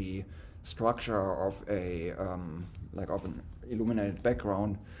without the structure of of an illuminated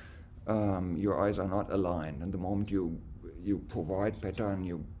background, your eyes are not aligned. And the moment you provide pattern,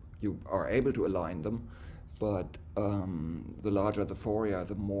 you are able to align them, but the larger the phoria,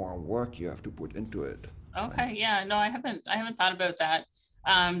 the more work you have to put into it. Okay, yeah, no, I haven't thought about that.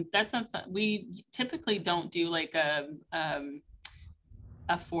 That's not, we typically don't do like a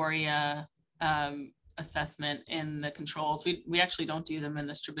phoria assessment in the controls. We actually don't do them in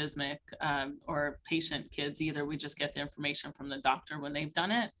the strabismic or patient kids either. We just get the information from the doctor when they've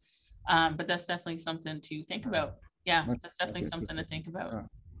done it. But that's definitely something to think about. Yeah, that's definitely something to think about.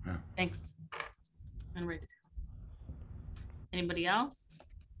 Yeah. Thanks. Anybody else?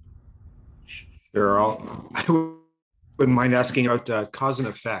 Sure, I wouldn't mind asking about cause and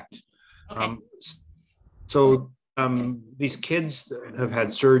effect. Okay. These kids have had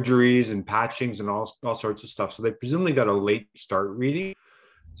surgeries and patchings and all sorts of stuff, so they presumably got a late start reading.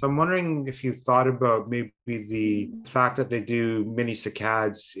 So I'm wondering if you thought about maybe the fact that they do mini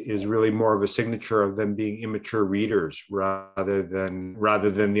saccades is really more of a signature of them being immature readers rather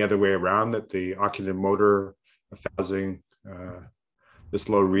than the other way around, that the oculomotor causing the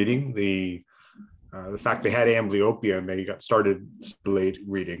slow reading, the fact they had amblyopia and they got started late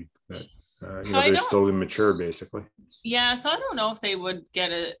reading, that they're still immature basically. Yeah, so I don't know if they would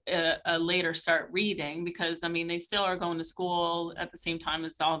get a later start reading, because I mean they still are going to school at the same time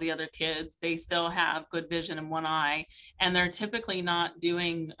as all the other kids. They still have good vision in one eye, and they're typically not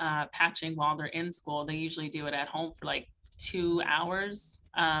doing patching while they're in school. They usually do it at home for like 2 hours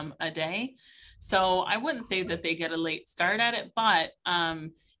a day. So I wouldn't say that they get a late start at it, but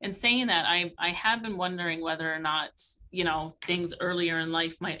in saying that, I have been wondering whether or not, things earlier in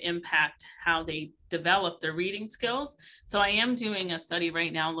life might impact how they develop their reading skills. So I am doing a study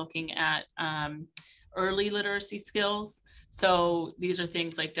right now looking at early literacy skills. So these are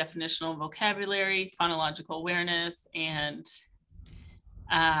things like definitional vocabulary, phonological awareness, and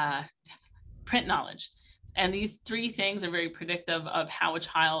print knowledge. And these 3 things are very predictive of how a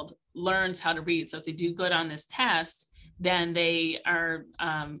child learns how to read. So if they do good on this test, then they are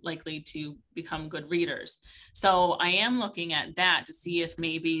likely to become good readers. So I am looking at that to see if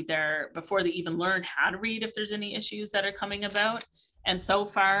maybe before they even learn how to read, if there's any issues that are coming about. And so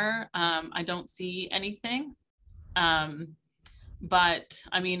far, I don't see anything. But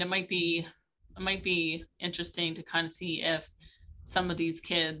I mean, it might be interesting to kind of see if some of these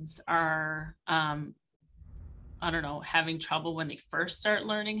kids are, I don't know, having trouble when they first start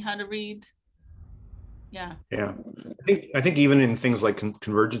learning how to read. Yeah. I think even in things like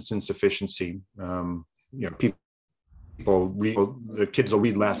convergence insufficiency, the kids will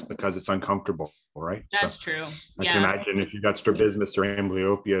read less because it's uncomfortable, right? That's true. I can imagine if you've got strabismus or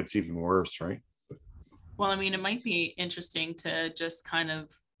amblyopia, it's even worse, right? Well, I mean, it might be interesting to just kind of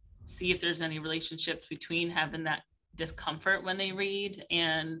see if there's any relationships between having that discomfort when they read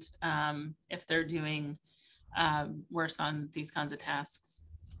and if they're doing worse on these kinds of tasks.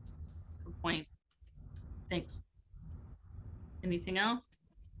 Good point. Thanks. Anything else?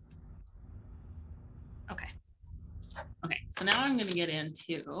 Okay, so now I'm going to get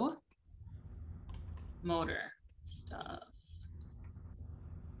into motor stuff.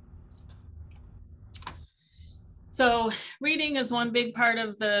 So reading is one big part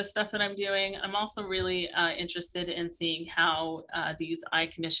of the stuff that I'm doing. I'm also really interested in seeing how these eye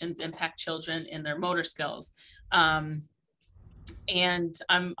conditions impact children in their motor skills. And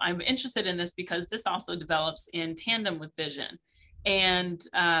I'm interested in this because this also develops in tandem with vision. And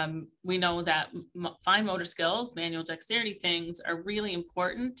we know that fine motor skills, manual dexterity things are really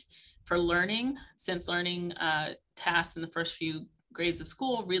important for learning, since learning tasks in the first few grades of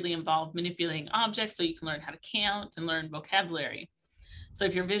school really involve manipulating objects, so you can learn how to count and learn vocabulary. So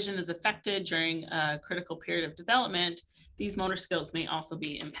if your vision is affected during a critical period of development, these motor skills may also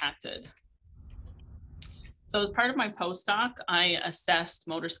be impacted. So as part of my postdoc, I assessed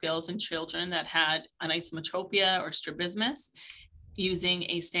motor skills in children that had anisometropia or strabismus using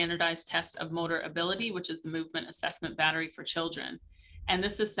a standardized test of motor ability, which is the movement assessment battery for children. And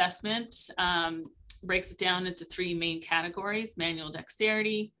this assessment breaks it down into 3 main categories: manual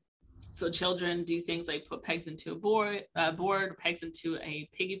dexterity. So children do things like put pegs into a board, pegs into a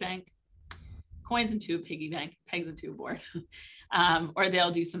piggy bank, coins into a piggy bank, pegs into a board. Or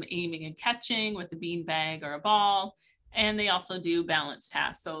they'll do some aiming and catching with a bean bag or a ball. And they also do balance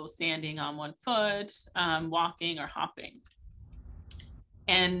tasks, so standing on one foot, walking or hopping.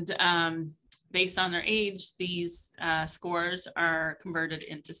 And based on their age, these scores are converted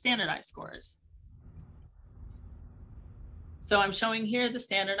into standardized scores. So I'm showing here the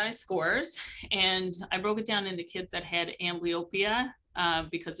standardized scores, and I broke it down into kids that had amblyopia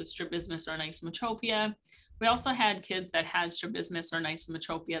because of strabismus or anisometropia. We also had kids that had strabismus or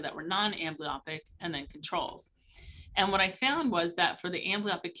anisometropia that were non-amblyopic, and then controls. And what I found was that for the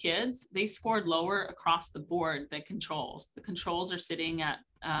amblyopic kids, they scored lower across the board than controls. The controls are sitting at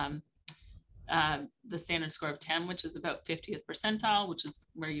the standard score of 10, which is about 50th percentile, which is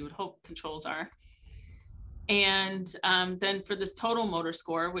where you would hope controls are. And then for this total motor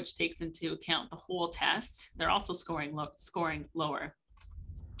score, which takes into account the whole test, they're also scoring lower.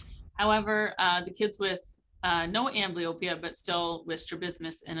 However, the kids with no amblyopia, but still with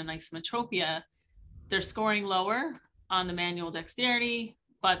strabismus and anisometropia, they're scoring lower on the manual dexterity,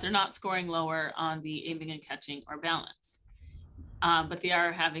 but they're not scoring lower on the aiming and catching or balance. But they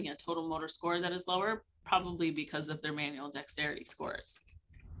are having a total motor score that is lower, probably because of their manual dexterity scores.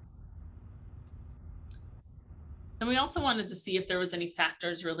 And we also wanted to see if there was any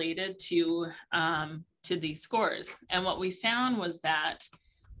factors related to these scores. And what we found was that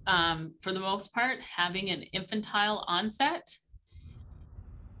for the most part, having an infantile onset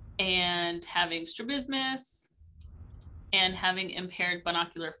and having strabismus and having impaired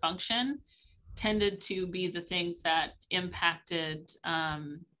binocular function tended to be the things that impacted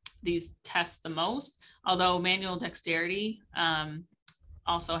these tests the most, although manual dexterity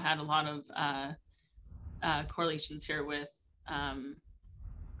also had a lot of correlations here with,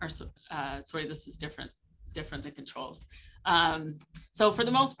 sorry, this is different than controls. So for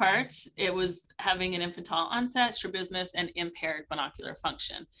the most part, it was having an infantile onset, strabismus, and impaired binocular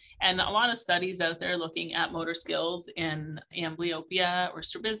function. And a lot of studies out there looking at motor skills in amblyopia or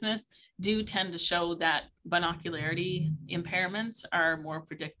strabismus do tend to show that binocularity impairments are more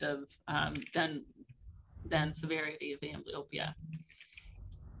predictive than severity of amblyopia.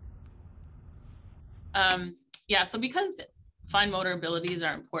 Yeah, so because fine motor abilities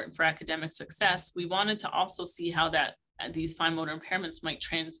are important for academic success, we wanted to also see how that these fine motor impairments might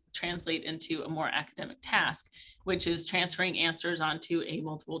translate into a more academic task, which is transferring answers onto a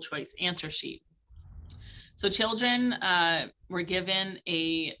multiple choice answer sheet. So children were given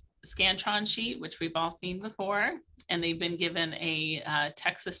a Scantron sheet, which we've all seen before, and they've been given a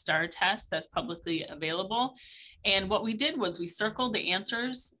Texas STAR test that's publicly available. And what we did was we circled the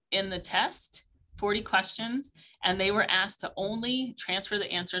answers in the test, 40 questions, and they were asked to only transfer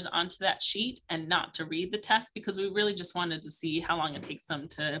the answers onto that sheet and not to read the test, because we really just wanted to see how long it takes them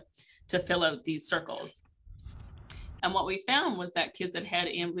to fill out these circles. And what we found was that kids that had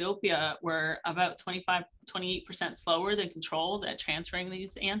amblyopia were about 28% slower than controls at transferring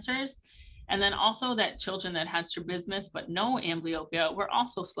these answers. And then also that children that had strabismus but no amblyopia were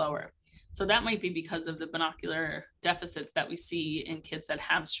also slower. So that might be because of the binocular deficits that we see in kids that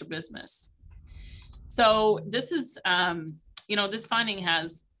have strabismus. So this is, this finding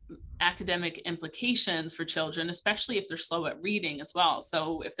has academic implications for children, especially if they're slow at reading as well.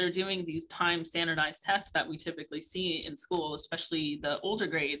 So if they're doing these time standardized tests that we typically see in school, especially the older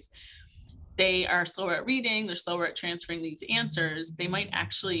grades, they are slower at reading, they're slower at transferring these answers, they might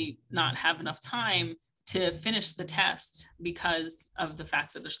actually not have enough time to finish the test because of the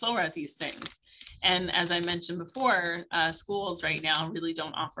fact that they're slower at these things. And as I mentioned before, schools right now really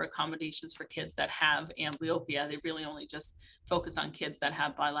don't offer accommodations for kids that have amblyopia. They really only just focus on kids that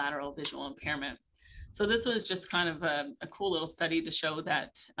have bilateral visual impairment. So this was just kind of a cool little study to show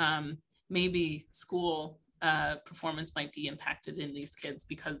that maybe school performance might be impacted in these kids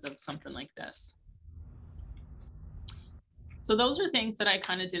because of something like this. So those are things that I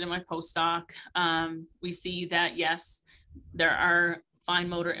kind of did in my postdoc. We see that, yes, there are fine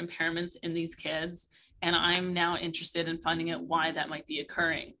motor impairments in these kids, and I'm now interested in finding out why that might be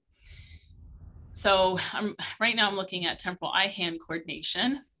occurring. So right now I'm looking at temporal eye-hand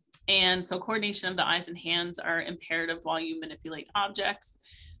coordination. And so coordination of the eyes and hands are imperative while you manipulate objects.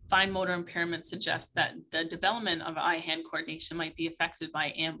 Fine motor impairment suggests that the development of eye-hand coordination might be affected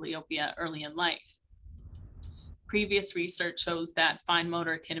by amblyopia early in life. Previous research shows that fine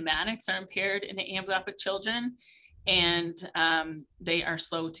motor kinematics are impaired in amblyopic children, and they are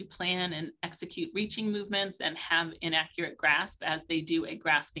slow to plan and execute reaching movements and have inaccurate grasp as they do a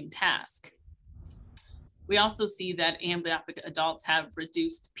grasping task. We also see that amblyopic adults have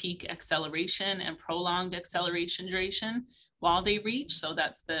reduced peak acceleration and prolonged acceleration duration while they reach. So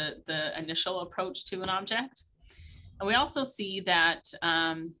that's the initial approach to an object. And we also see that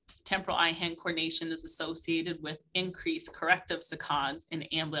temporal eye-hand coordination is associated with increased corrective saccades in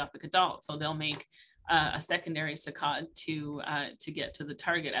amblyopic adults. So they'll make a secondary saccade to get to the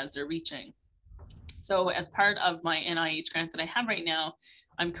target as they're reaching. So as part of my NIH grant that I have right now,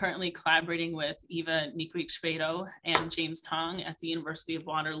 I'm currently collaborating with Eva Nikric-Spedo and James Tong at the University of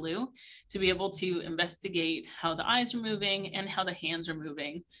Waterloo to be able to investigate how the eyes are moving and how the hands are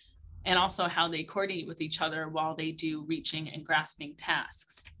moving, and also how they coordinate with each other while they do reaching and grasping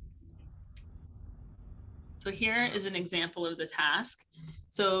tasks. So here is an example of the task.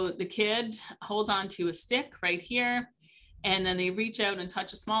 So the kid holds on to a stick right here, and then they reach out and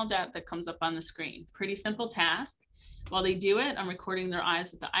touch a small dot that comes up on the screen. Pretty simple task. While they do it, I'm recording their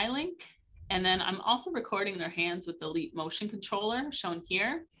eyes with the eye link, and then I'm also recording their hands with the Leap motion controller shown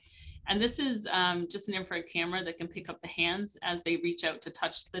here. And this is just an infrared camera that can pick up the hands as they reach out to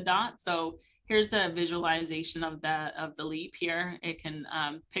touch the dot. So here's a visualization of the Leap here. It can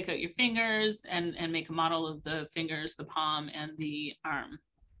pick out your fingers and make a model of the fingers, the palm, and the arm.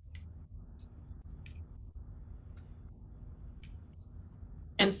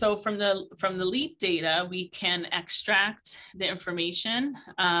 And so from the Leap data, we can extract the information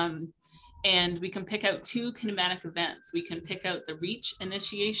and we can pick out two kinematic events. We can pick out the reach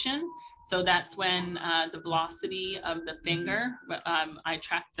initiation. So that's when the velocity of the finger, I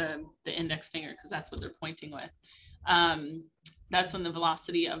track the index finger because that's what they're pointing with. That's when the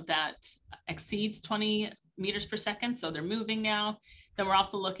velocity of that exceeds 20 meters per second. So they're moving now. Then we're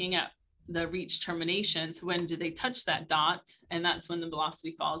also looking at the reach termination. So when do they touch that dot? And that's when the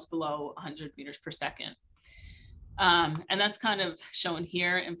velocity falls below 100 meters per second. And that's kind of shown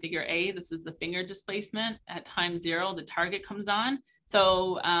here in figure A. This is the finger displacement. At time 0, the target comes on.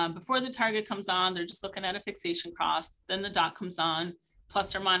 So before the target comes on, they're just looking at a fixation cross. Then the dot comes on,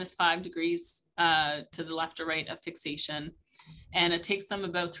 plus or minus 5 degrees to the left or right of fixation. And it takes them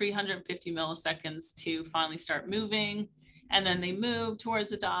about 350 milliseconds to finally start moving. And then they move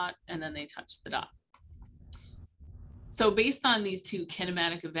towards the dot, and then they touch the dot. So based on these two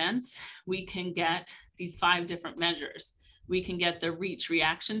kinematic events, we can get these 5 different measures. We can get the reach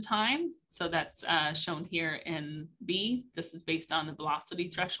reaction time. So that's shown here in B. This is based on the velocity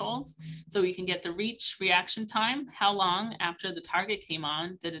thresholds. So we can get the reach reaction time. How long after the target came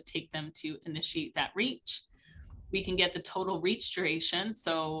on did it take them to initiate that reach? We can get the total reach duration,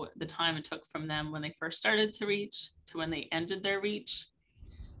 so the time it took from them when they first started to reach to when they ended their reach.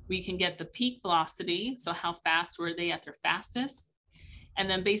 We can get the peak velocity, so how fast were they at their fastest? And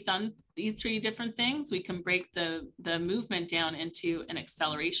then based on these 3 different things, we can break the movement down into an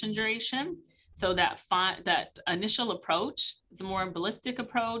acceleration duration. So that initial approach is a more ballistic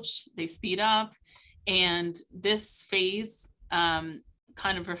approach, they speed up, and this phase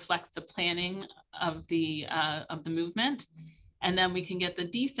kind of reflects the planning of the movement. And then we can get the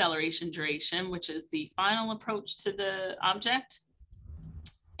deceleration duration, which is the final approach to the object.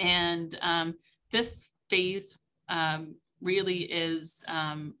 And this phase really is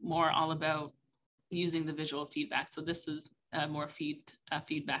more all about using the visual feedback. So this is more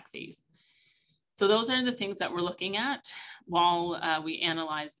feedback phase. So those are the things that we're looking at while we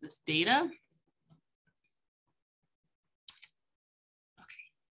analyze this data.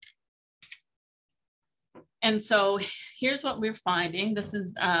 And so here's what we're finding. This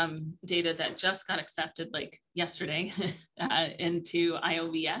is data that just got accepted like yesterday into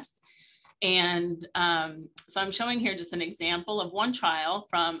IOVS. And so I'm showing here just an example of one trial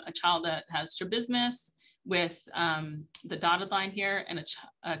from a child that has strabismus with the dotted line here and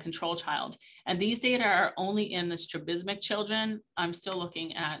a control child. And these data are only in the strabismic children. I'm still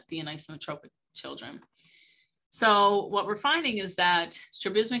looking at the anisotropic children. So what we're finding is that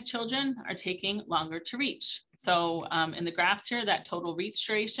strabismic children are taking longer to reach. So in the graphs here, that total reach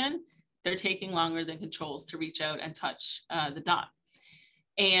duration, they're taking longer than controls to reach out and touch the dot.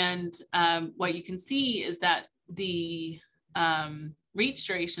 And what you can see is that the reach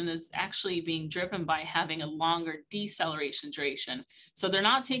duration is actually being driven by having a longer deceleration duration. So they're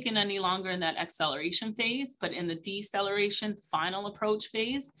not taking any longer in that acceleration phase, but in the deceleration final approach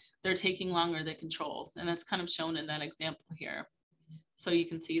phase, they're taking longer than controls. And that's kind of shown in that example here. So you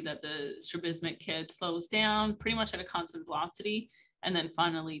can see that the strabismic kid slows down pretty much at a constant velocity and then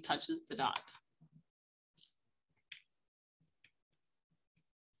finally touches the dot.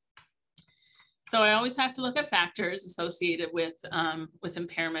 So I always have to look at factors associated with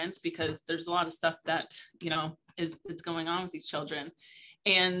impairments, because there's a lot of stuff that, you know, is going on with these children.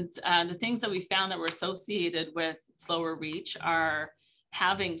 And the things that we found that were associated with slower reach are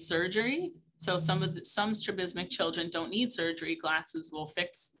having surgery. So some strabismic children don't need surgery. Glasses will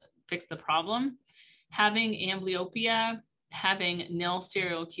fix the problem. Having amblyopia, having nil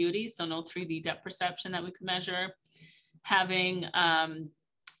stereoacuity, so no 3D depth perception that we could measure, having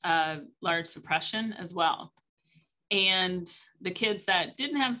large suppression as well. And the kids that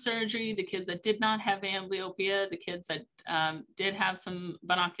didn't have surgery, the kids that did not have amblyopia, the kids that did have some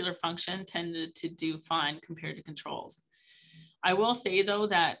binocular function tended to do fine compared to controls. I will say though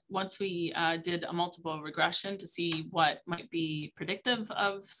that once we did a multiple regression to see what might be predictive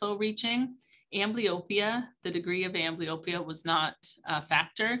of slow reaching, amblyopia, the degree of amblyopia was not a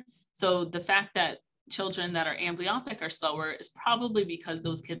factor. So the fact that children that are amblyopic are slower is probably because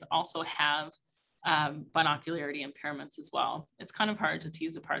those kids also have binocularity impairments as well. It's kind of hard to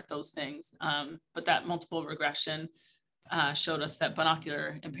tease apart those things, but that multiple regression showed us that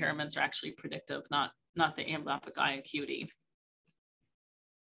binocular impairments are actually predictive, not the amblyopic eye acuity.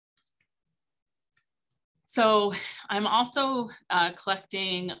 So I'm also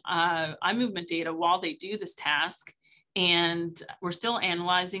collecting eye movement data while they do this task. And we're still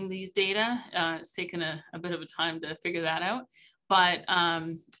analyzing these data. It's taken a bit of a time to figure that out. But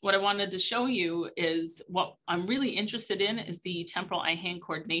what I wanted to show you is what I'm really interested in is the temporal eye-hand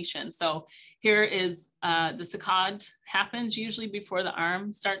coordination. So here is the saccade happens usually before the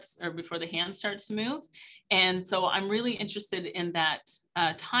arm starts or before the hand starts to move. And so I'm really interested in that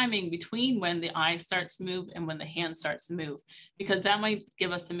timing between when the eye starts to move and when the hand starts to move, because that might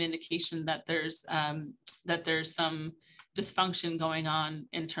give us some indication that there's some dysfunction going on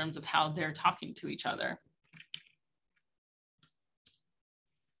in terms of how they're talking to each other.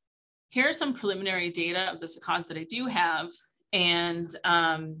 Here are some preliminary data of the saccades that I do have, and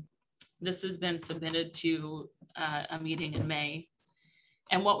this has been submitted to a meeting in May.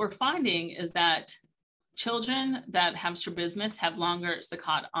 And what we're finding is that children that have strabismus have longer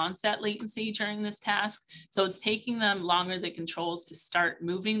saccade onset latency during this task. So it's taking them longer than controls to start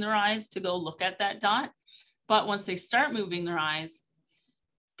moving their eyes to go look at that dot. But once they start moving their eyes,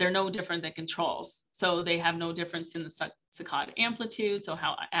 they're no different than controls. So they have no difference in the saccade amplitude. So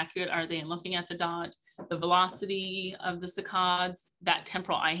how accurate are they in looking at the dot, the velocity of the saccades, that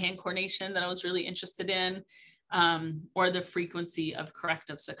temporal eye-hand coordination that I was really interested in, or the frequency of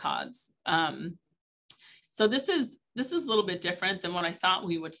corrective saccades. So this is a little bit different than what I thought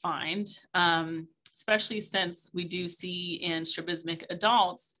we would find, especially since we do see in strabismic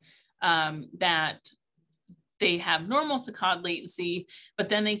adults that they have normal saccade latency, but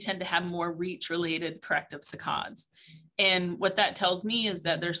then they tend to have more reach-related corrective saccades. And what that tells me is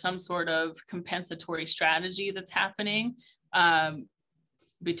that there's some sort of compensatory strategy that's happening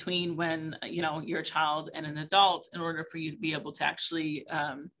between when you're a child and an adult in order for you to be able to actually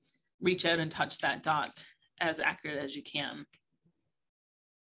reach out and touch that dot as accurate as you can.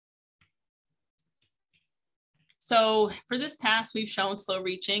 So for this task, we've shown slow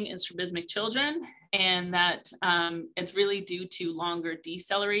reaching in strabismic children, and that it's really due to longer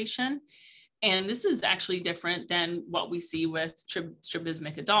deceleration. And this is actually different than what we see with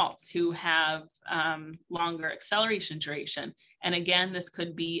strabismic adults who have longer acceleration duration. And again, this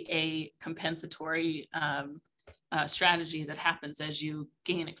could be a compensatory strategy that happens as you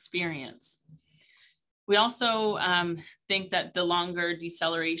gain experience. We also think that the longer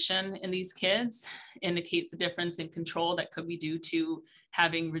deceleration in these kids indicates a difference in control that could be due to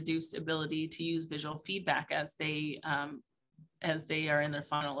having reduced ability to use visual feedback as they are in their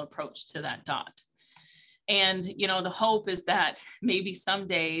final approach to that dot. And the hope is that maybe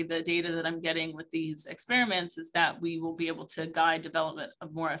someday the data that I'm getting with these experiments is that we will be able to guide development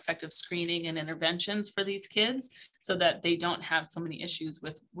of more effective screening and interventions for these kids so that they don't have so many issues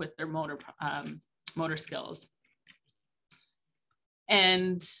with their motor skills.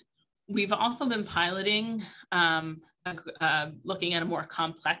 And we've also been piloting looking at a more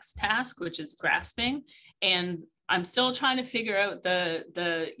complex task, which is grasping. And I'm still trying to figure out the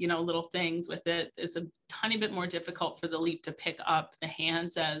little things with it. It's a tiny bit more difficult for the leap to pick up the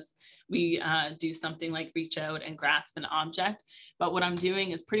hands as we do something like reach out and grasp an object. But what I'm doing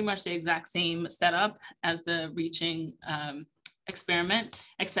is pretty much the exact same setup as the reaching experiment,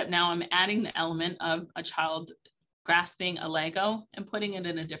 except now I'm adding the element of a child grasping a Lego and putting it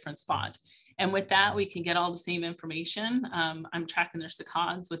in a different spot. And with that, we can get all the same information. I'm tracking their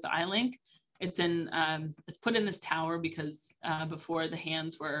saccades with the iLink. It's put in this tower because before the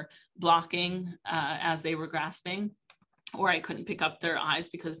hands were blocking as they were grasping, or I couldn't pick up their eyes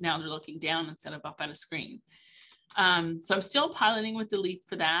because now they're looking down instead of up at a screen. So I'm still piloting with the LEAP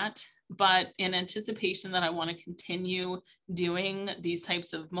for that, but in anticipation that I want to continue doing these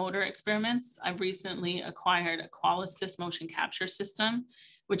types of motor experiments, I've recently acquired a Qual Assist motion capture system,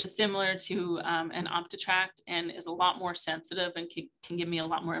 which is similar to an OptiTract and is a lot more sensitive and can give me a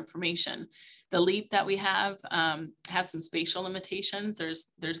lot more information. The LEAP that we have has some spatial limitations.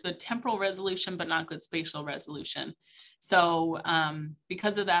 There's good temporal resolution, but not good spatial resolution. So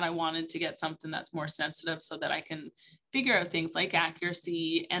because of that, I wanted to get something that's more sensitive so that I can figure out things like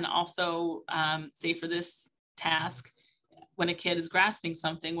accuracy, and also say for this task, when a kid is grasping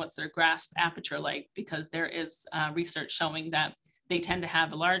something, what's their grasp aperture like? Because there is research showing that they tend to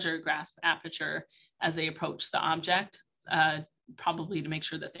have a larger grasp aperture as they approach the object, probably to make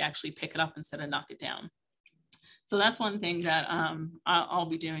sure that they actually pick it up instead of knock it down. So that's one thing that I'll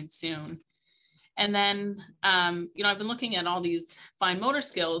be doing soon. And then, you know, I've been looking at all these fine motor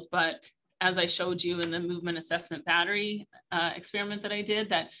skills, but as I showed you in the movement assessment battery experiment that I did,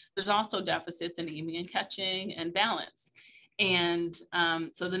 that there's also deficits in aiming and catching and balance. And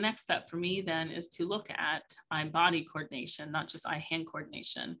so the next step for me then is to look at eye-body coordination, not just eye-hand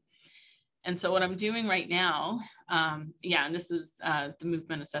coordination. And so what I'm doing right now, and this is the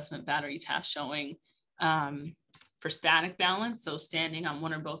movement assessment battery task showing for static balance. So standing on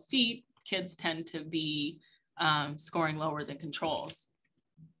one or both feet, kids tend to be scoring lower than controls.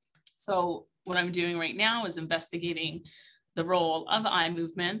 So what I'm doing right now is investigating the role of eye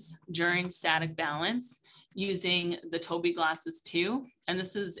movements during static balance using the Tobii Glasses 2. And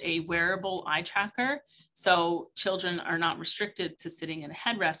this is a wearable eye tracker. So children are not restricted to sitting in a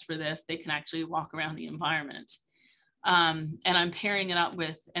headrest for this. They can actually walk around the environment. And I'm pairing it up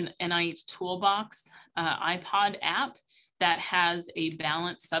with an NIH Toolbox iPod app that has a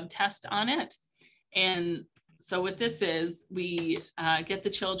balance subtest on it. And so what this is, we get the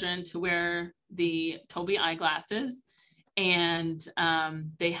children to wear the Tobii eyeglasses, and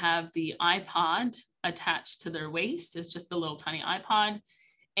they have the iPod attached to their waist. It's just a little tiny iPod.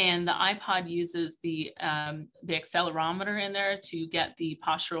 And the iPod uses the accelerometer in there to get the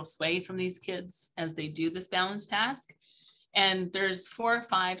postural sway from these kids as they do this balance task. And there's 4 or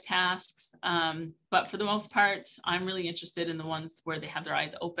 5 tasks, but for the most part, I'm really interested in the ones where they have their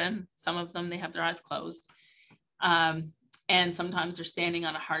eyes open. Some of them, they have their eyes closed. And sometimes they're standing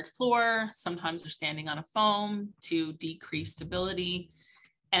on a hard floor. Sometimes they're standing on a foam to decrease stability.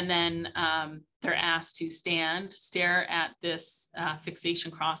 And then they're asked to stare at this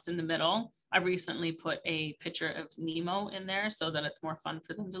fixation cross in the middle. I recently put a picture of Nemo in there so that it's more fun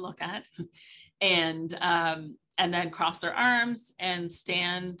for them to look at. And then cross their arms and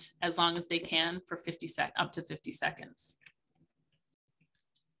stand as long as they can for up to 50 seconds.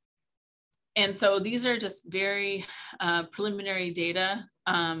 And so these are just very preliminary data.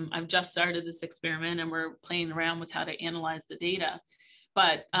 I've just started this experiment and we're playing around with how to analyze the data.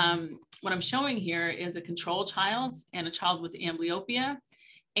 But what I'm showing here is a control child and a child with amblyopia.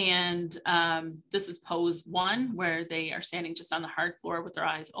 And this is pose 1, where they are standing just on the hard floor with their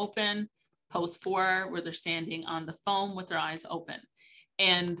eyes open. Pose 4, where they're standing on the foam with their eyes open.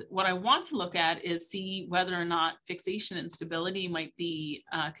 And what I want to look at is see whether or not fixation and stability might be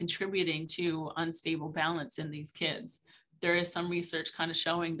contributing to unstable balance in these kids. There is some research kind of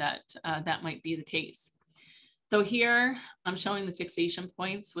showing that that might be the case. So here I'm showing the fixation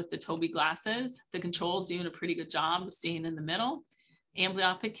points with the Tobii glasses. The control's doing a pretty good job of staying in the middle.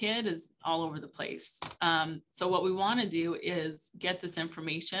 Amblyopic kid is all over the place. So what we want to do is get this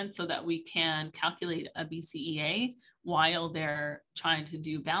information so that we can calculate a BCEA while they're trying to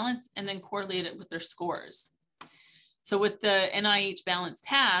do balance, and then correlate it with their scores. So with the NIH balance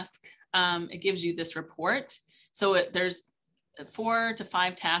task, it gives you this report. So there's 4 to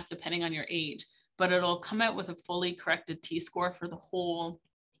 5 tasks depending on your age, but it'll come out with a fully corrected T-score for the whole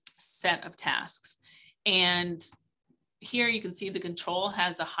set of tasks. And here you can see the control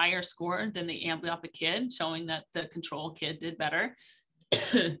has a higher score than the amblyopic kid, showing that the control kid did better.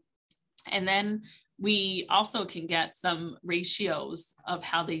 And then we also can get some ratios of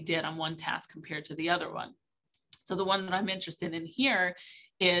how they did on one task compared to the other one. So the one that I'm interested in here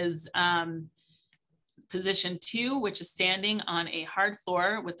is Position 2, which is standing on a hard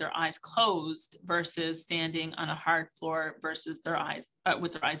floor with their eyes closed versus standing on a hard floor versus their eyes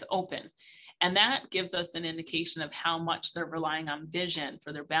with their eyes open. And that gives us an indication of how much they're relying on vision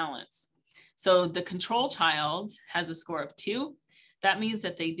for their balance. So the control child has a score of 2. That means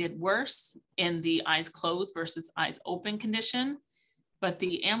that they did worse in the eyes closed versus eyes open condition. But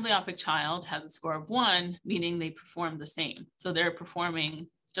the amblyopic child has a score of 1, meaning they perform the same. So they're performing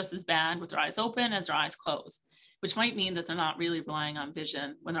just as bad with their eyes open as their eyes closed, which might mean that they're not really relying on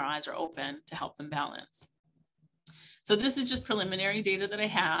vision when their eyes are open to help them balance. So this is just preliminary data that I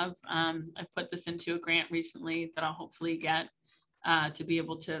have. I've put this into a grant recently that I'll hopefully get to be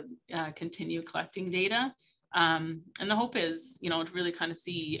able to continue collecting data. And the hope is, to really kind of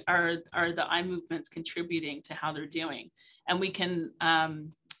see, are the eye movements contributing to how they're doing? And we can,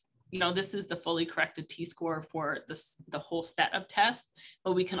 this is the fully corrected T-score for the whole set of tests,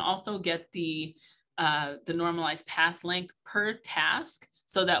 but we can also get the normalized path length per task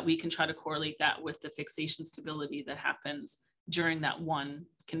so that we can try to correlate that with the fixation stability that happens during that one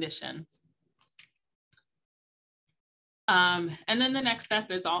condition. And then the next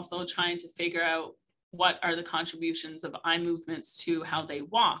step is also trying to figure out what are the contributions of eye movements to how they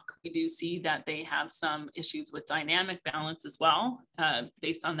walk. We do see that they have some issues with dynamic balance as well,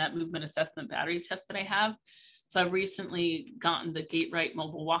 based on that movement assessment battery test that I have. So I've recently gotten the Gait Right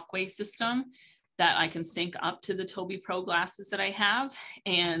mobile walkway system that I can sync up to the Tobii Pro glasses that I have.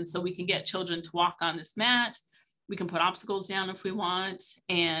 And so we can get children to walk on this mat. We can put obstacles down if we want,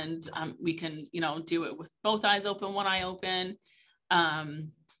 and we can, do it with both eyes open, one eye open.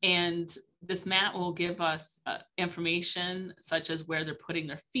 And this mat will give us information such as where they're putting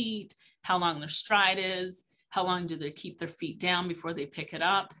their feet, how long their stride is, how long do they keep their feet down before they pick it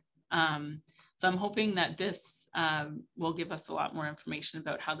up. So I'm hoping that this will give us a lot more information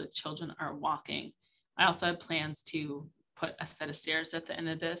about how the children are walking. I also have plans to put a set of stairs at the end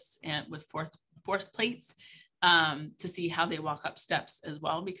of this and with force plates to see how they walk up steps as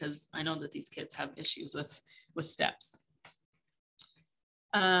well, because I know that these kids have issues with steps.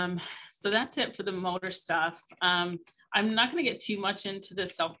 So that's it for the motor stuff. I'm not going to get too much into the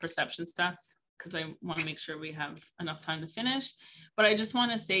self-perception stuff because I want to make sure we have enough time to finish. But I just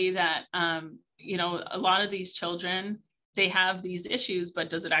want to say that, a lot of these children, they have these issues, but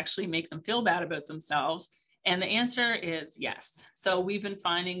does it actually make them feel bad about themselves? And the answer is yes. So we've been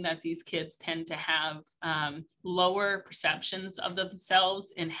finding that these kids tend to have lower perceptions of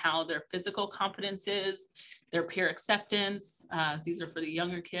themselves in how their physical competence is, their peer acceptance. These are for the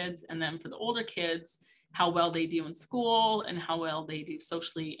younger kids. And then for the older kids, how well they do in school and how well they do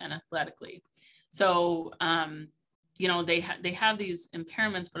socially and athletically. So, they have these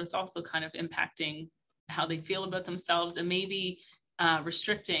impairments, but it's also kind of impacting how they feel about themselves and maybe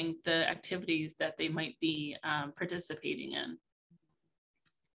restricting the activities that they might be participating in.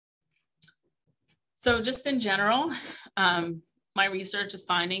 So just in general, my research is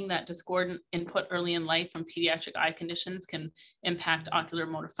finding that discordant input early in life from pediatric eye conditions can impact ocular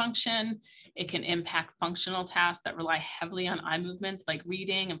motor function. It can impact functional tasks that rely heavily on eye movements like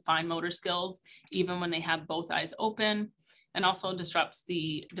reading and fine motor skills, even when they have both eyes open, and also disrupts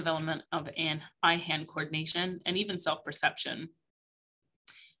the development of an eye-hand coordination and even self-perception.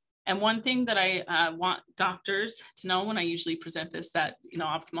 And one thing that I want doctors to know when I usually present this at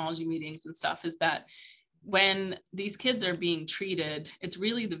ophthalmology meetings and stuff is that when these kids are being treated, it's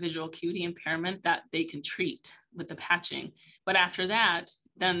really the visual acuity impairment that they can treat with the patching. But after that,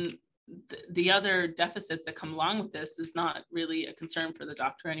 then the other deficits that come along with this is not really a concern for the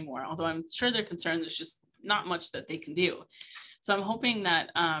doctor anymore. Although I'm sure they're concerned, there's just not much that they can do. So I'm hoping that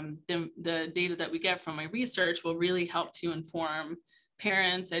the data that we get from my research will really help to inform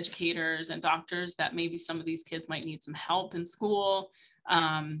parents, educators, and doctors that maybe some of these kids might need some help in school,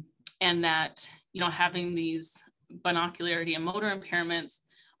 and that having these binocularity and motor impairments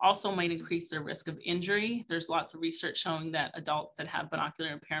also might increase their risk of injury. There's lots of research showing that adults that have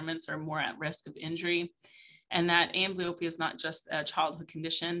binocular impairments are more at risk of injury, and that amblyopia is not just a childhood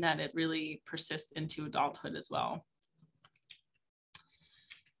condition, that it really persists into adulthood as well.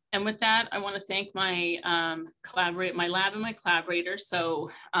 And with that, I want to thank my my lab and my collaborators. So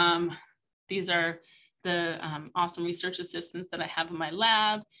these are the awesome research assistants that I have in my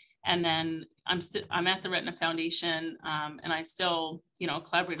lab. And then I'm at the Retina Foundation, and I still,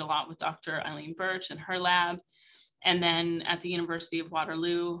 collaborate a lot with Dr. Eileen Birch and her lab. And then at the University of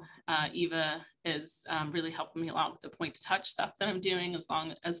Waterloo, Eva is really helping me a lot with the point to touch stuff that I'm doing,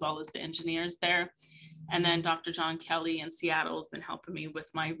 as well as the engineers there. And then Dr. John Kelly in Seattle has been helping me with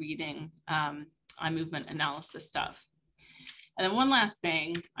my reading eye movement analysis stuff. And then one last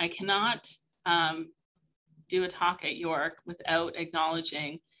thing, I cannot do a talk at York without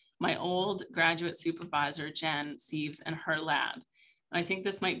acknowledging my old graduate supervisor, Jen Sieves, and her lab. I think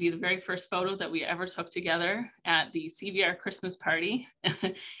this might be the very first photo that we ever took together at the CVR Christmas party.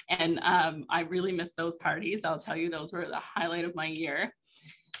 And I really miss those parties. I'll tell you, those were the highlight of my year.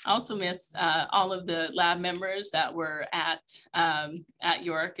 I also miss all of the lab members that were at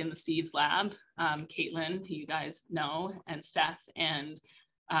York in the Steve's lab, Caitlin, who you guys know, and Steph and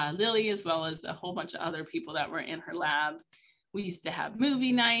Lily, as well as a whole bunch of other people that were in her lab. We used to have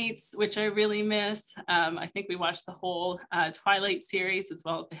movie nights, which I really miss. I think we watched the whole Twilight series as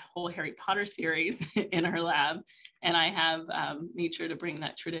well as the whole Harry Potter series in her lab. And I have made sure to bring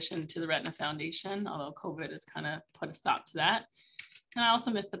that tradition to the Retina Foundation, although COVID has kind of put a stop to that. And I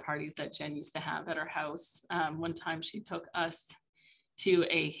also miss the parties that Jen used to have at her house. One time she took us to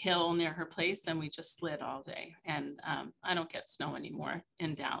a hill near her place and we just slid all day. And I don't get snow anymore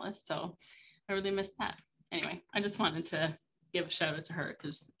in Dallas, so I really miss that. Anyway, I just wanted to give a shout out to her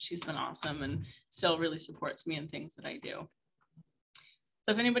because she's been awesome and still really supports me in things that I do.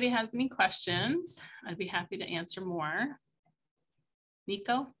 So if anybody has any questions, I'd be happy to answer more.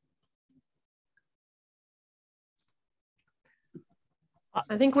 Nico?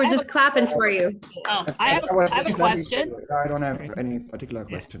 I think we're just clapping for you. Oh, I have a question. I don't have any particular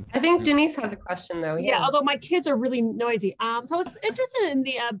question. I think Denise has a question though. Yeah, although my kids are really noisy. So I was interested in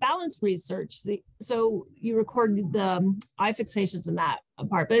the balance research. So you recorded the eye fixations in that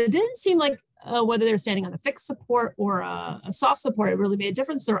part, but it didn't seem like whether they're standing on a fixed support or a soft support, it really made a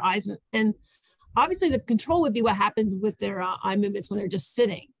difference to their eyes. And obviously the control would be what happens with their eye movements when they're just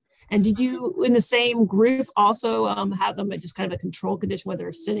sitting. And did you, in the same group, also have them at just kind of a control condition, whether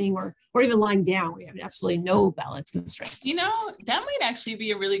they're sitting or even lying down? We have absolutely no balance constraints. You know, that might actually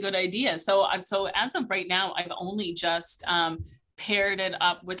be a really good idea. So as of right now, I've only just paired it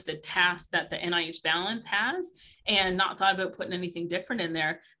up with the task that the NIH Balance has and not thought about putting anything different in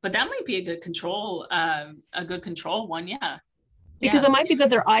there. But that might be a good control one, yeah. Because it might be that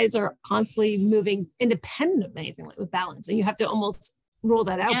their eyes are constantly moving independent of anything like with balance, and you have to almost rule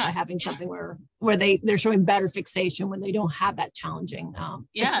that out by having something where they're showing better fixation when they don't have that challenging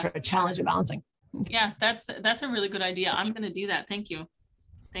extra challenge of balancing. Yeah, that's a really good idea. I'm going to do that. Thank you.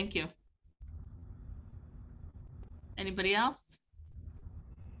 Anybody else?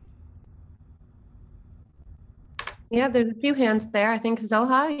 Yeah, there's a few hands there. I think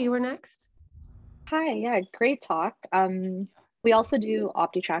Zelha, you were next. Hi, yeah, great talk. We also do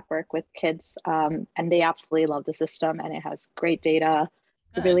OptiTrack work with kids, and they absolutely love the system, and it has great data,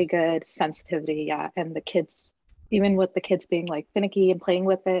 really good sensitivity, and the kids, even with the kids being like finicky and playing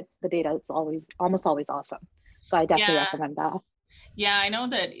with it, the data is almost always awesome. So I definitely recommend that. Yeah, I know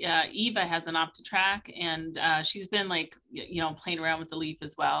that Eva has an OptiTrack, and she's been like, playing around with the Leap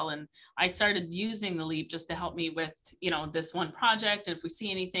as well. And I started using the Leap just to help me with, this one project. And if we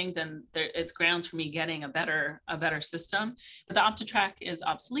see anything, then it's grounds for me getting a better system. But the OptiTrack is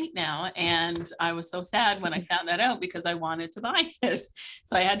obsolete now. And I was so sad when I found that out because I wanted to buy it.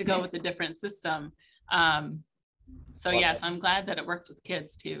 So I had to go with a different system. So yes, I'm glad that it works with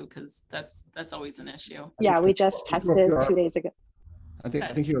kids too, because that's always an issue. Yeah, we just tested 2 days ago. I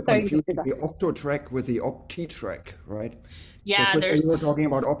think you're confusing the OptoTrack with the OptiTrack, right? Yeah, so you were talking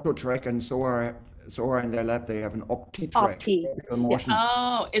about OptoTrack, and so are in their lab. They have an OptiTrack.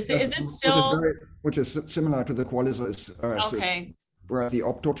 Oh, is it still? Which is similar to the Qualisys okay. system, whereas the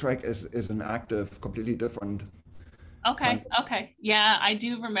OptoTrack is an active, completely different. Okay. Yeah, I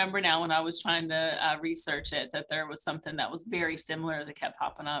do remember now when I was trying to research it that there was something that was very similar that kept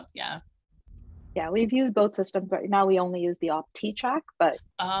popping up. Yeah, we've used both systems, but now we only use the OptiTrack, but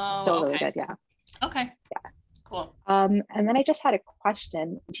still really good. Yeah. Okay. Yeah. Cool. And then I just had a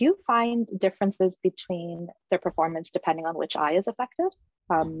question. Do you find differences between their performance depending on which eye is affected?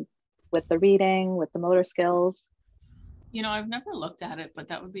 With the reading, with the motor skills? I've never looked at it, but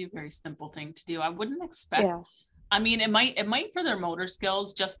that would be a very simple thing to do. I wouldn't expect. Yeah. I mean, it might for their motor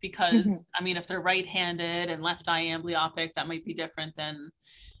skills, just because, I mean, if they're right-handed and left eye amblyopic, that might be different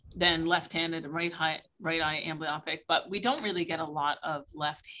than left-handed and right eye amblyopic. But we don't really get a lot of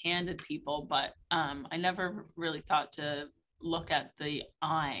left-handed people, but I never really thought to look at the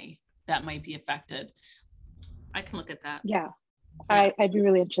eye that might be affected. I can look at that. Yeah. I'd be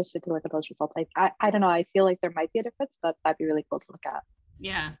really interested to look at those results. I don't know, I feel like there might be a difference, but that'd be really cool to look at.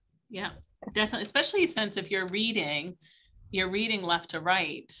 Yeah, definitely. Especially since if you're reading left to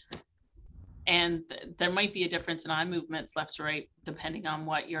right, and there might be a difference in eye movements left to right, depending on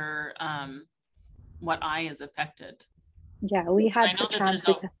what your, what eye is affected. Yeah, we had the chance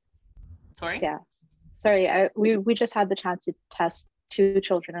to, sorry? Yeah, sorry. We just had the chance to test 2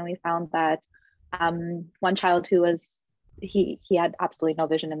 children, and we found that One child who was, he had absolutely no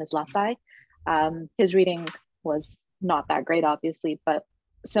vision in his left eye. His reading was not that great, obviously, but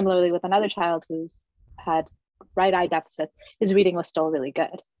similarly with another child who's had right eye deficit, his reading was still really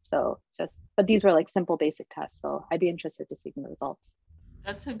good. So but these were like simple basic tests. So I'd be interested to see the results.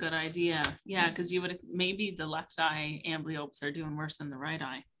 That's a good idea. Yeah, because you would, maybe the left eye amblyopes are doing worse than the right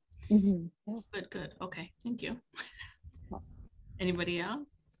eye. Mm-hmm. Yeah. Good. Okay, thank you. Anybody else?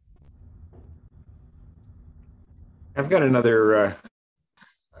 I've got another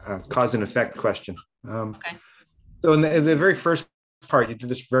cause and effect question. Okay. So in the very first part, you did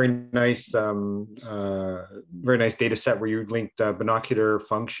this very nice data set where you linked binocular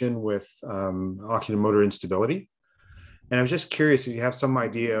function with oculomotor instability. And I was just curious if you have some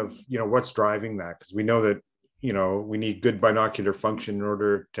idea of, what's driving that, because we know that, we need good binocular function in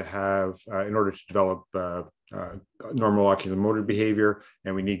order to develop normal oculomotor behavior,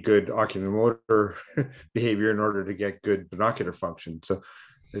 and we need good oculomotor behavior in order to get good binocular function. So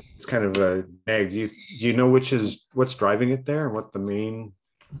it's kind of a nag. Do you know what's driving it there, and what the main?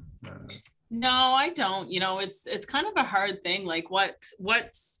 No, I don't. It's kind of a hard thing. Like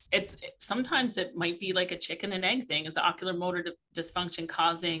sometimes it might be like a chicken and egg thing. Is the ocular motor dysfunction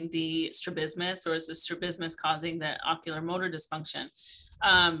causing the strabismus, or is the strabismus causing the ocular motor dysfunction?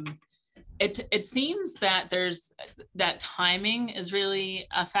 It seems that that timing is really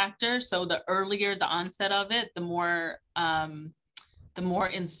a factor. So the earlier the onset of it, the more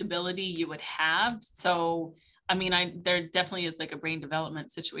instability you would have. So there definitely is like a brain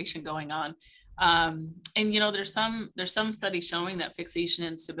development situation going on. And there's some studies showing that fixation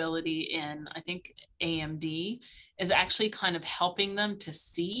instability in, I think, AMD is actually kind of helping them to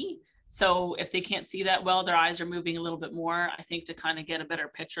see. So if they can't see that well, their eyes are moving a little bit more, I think, to kind of get a better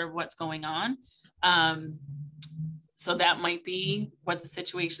picture of what's going on. So that might be what the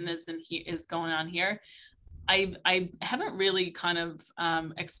situation is going on here. I haven't really kind of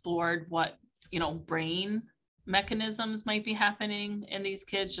explored what, brain mechanisms might be happening in these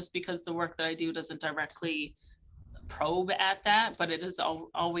kids, just because the work that I do doesn't directly probe at that, but it is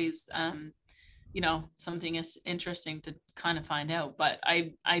always, something is interesting to kind of find out. But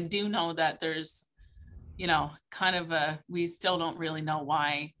I do know that there's, kind of we still don't really know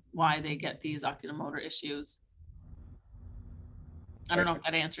why they get these oculomotor issues. I don't know if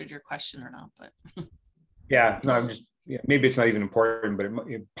that answered your question or not, but. Yeah, no, I'm just, maybe it's not even important, but it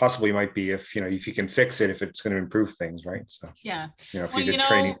possibly might be if you can fix it, if it's going to improve things, right? So yeah, if you did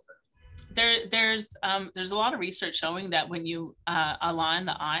training. There's a lot of research showing that when you align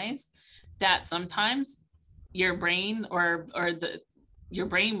the eyes, that sometimes your brain your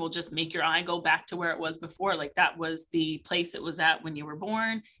brain will just make your eye go back to where it was before. Like that was the place it was at when you were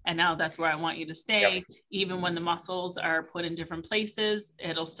born, and now that's where I want you to stay. Yep. Even when the muscles are put in different places,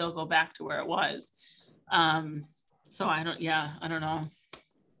 it'll still go back to where it was. So I don't know.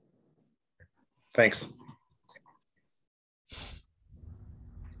 Thanks.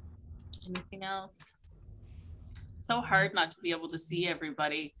 Anything else? So hard not to be able to see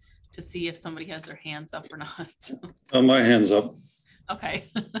everybody, to see if somebody has their hands up or not. Oh, my hand's up. Okay.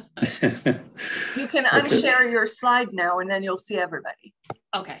 You can unshare your slide now, and then you'll see everybody.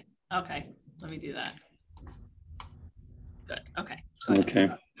 Okay. Let me do that. Good. Okay. Okay.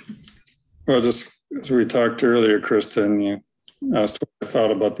 Well, just as we talked earlier, Krista, and you asked what I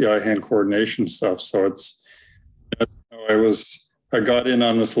thought about the eye-hand coordination stuff. So I got in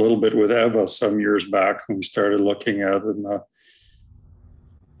on this a little bit with Eva some years back when we started looking at it. And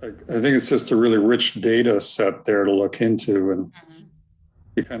I think it's just a really rich data set there to look into. And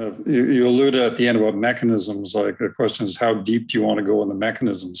you alluded at the end about mechanisms. Like the question is, how deep do you want to go in the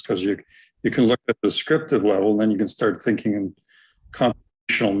mechanisms? Because you can look at the descriptive level, and then you can start thinking in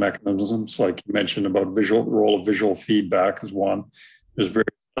computational mechanisms, like you mentioned about role of visual feedback is one. There's various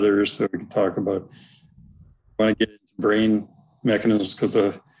others that we can talk about. I want to get into brain mechanisms, because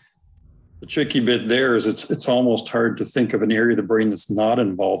the tricky bit there is it's almost hard to think of an area of the brain that's not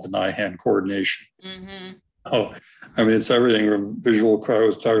involved in eye-hand coordination. Mm-hmm. Oh, it's everything from visual. I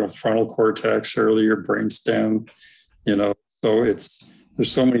was talking about frontal cortex earlier, brainstem, so there's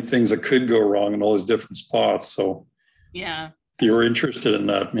so many things that could go wrong in all these different spots. So yeah, if you're interested in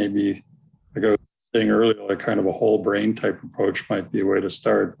that, maybe like I was saying earlier, like kind of a whole brain type approach might be a way to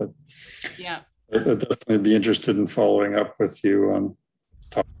start. But yeah, I'd definitely be interested in following up with you on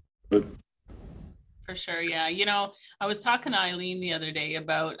talking about it. For sure. Yeah. I was talking to Eileen the other day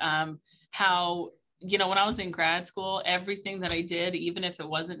about how, when I was in grad school, everything that I did, even if it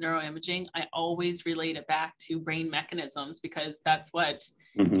wasn't neuroimaging, I always relate it back to brain mechanisms, because that's what,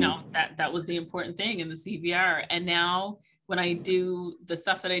 that was the important thing in the CVR. And now when I do the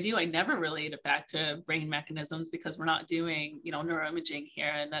stuff that I do, I never relate it back to brain mechanisms because we're not doing, neuroimaging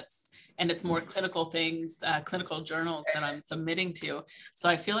here, and it's more clinical things, clinical journals that I'm submitting to. So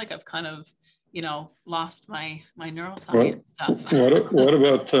I feel like I've kind of, lost my neuroscience stuff. What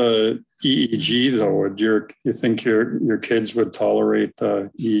about EEG though? Would you think your kids would tolerate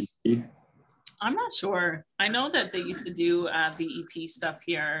EEG? I'm not sure. I know that they used to do VEP stuff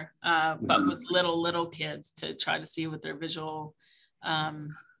here, but with little kids to try to see what their visual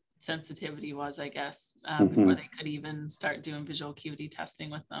sensitivity was, I guess, before they could even start doing visual acuity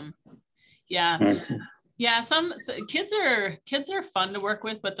testing with them. Yeah. Okay. Yeah, so kids are fun to work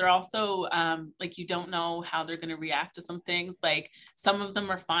with, but they're also like, you don't know how they're going to react to some things. Like some of them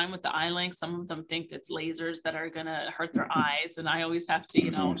are fine with the eye length. Some of them think it's lasers that are going to hurt their eyes. And I always have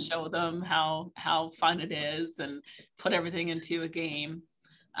to, show them how fun it is and put everything into a game.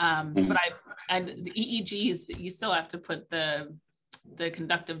 But the EEGs, you still have to put the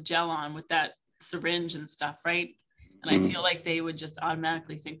conductive gel on with that syringe and stuff, right? And I feel like they would just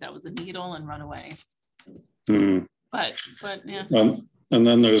automatically think that was a needle and run away. But yeah. And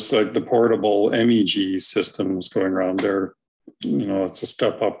then there's like the portable MEG systems going around there. It's a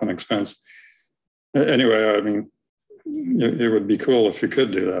step up in expense. Anyway, I mean, it would be cool if you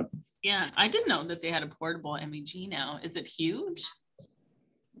could do that. Yeah, I didn't know that they had a portable MEG now. Is it huge?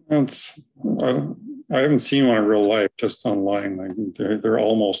 I haven't seen one in real life, just online. I think they're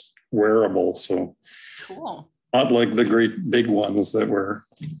almost wearable. So cool. Not like the great big ones that were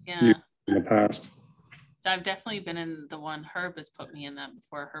used in the past. I've definitely been in the one Herb has put me in that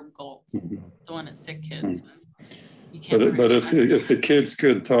before, Herb Goltz, the one at Sick Kids. But if the kids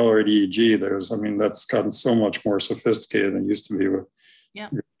could tolerate EEG, that's gotten so much more sophisticated than it used to be with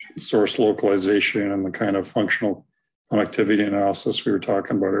source localization and the kind of functional connectivity analysis we were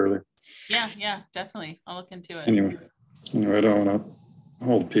talking about earlier. Yeah, definitely. I'll look into it. Anyway, I don't want to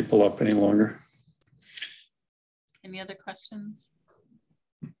hold people up any longer. Any other questions?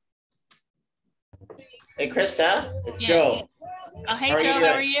 Hey, Krista, it's Joe. Oh, hey, Joe,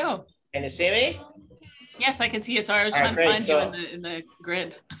 how are you? Can you see me? Yes, I can see you. Sorry, I was trying to find you in the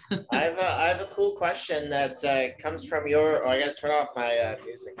grid. I have a cool question that comes from your. I got to turn off my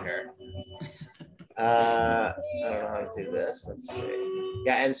music here. I don't know how to do this. Let's see.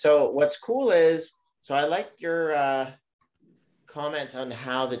 Yeah, and so what's cool is, I like your comment on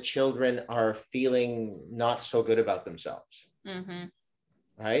how the children are feeling not so good about themselves.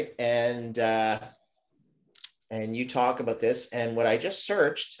 Right, and you talk about this, and what I just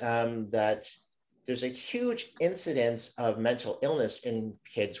searched, that there's a huge incidence of mental illness in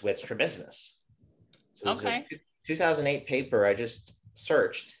kids with strabismus. So there's a 2008 paper I just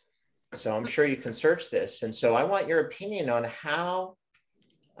searched, so I'm sure you can search this. And so I want your opinion on how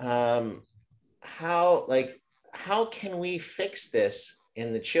can we fix this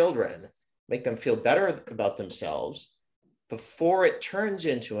in the children, make them feel better about themselves before it turns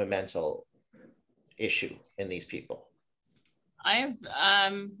into a mental issue in these people? I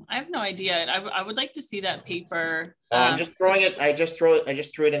have no idea. I would like to see that paper. I'm just throwing it. I just threw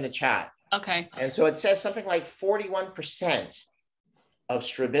it in the chat. Okay. And so it says something like 41% of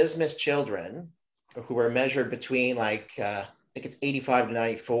strabismus children who were measured between I think it's 85 to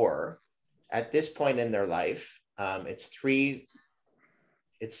 94 at this point in their life. It's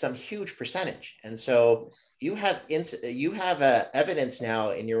some huge percentage. And so you have evidence now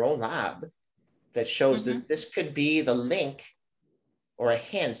in your own lab that shows that this could be the link or a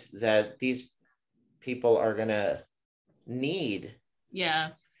hint that these people are going to need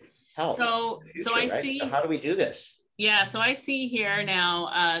help. So I see. So how do we do this? Yeah, so I see here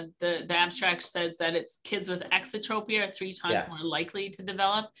now the abstract says that it's kids with exotropia are 3 times more likely to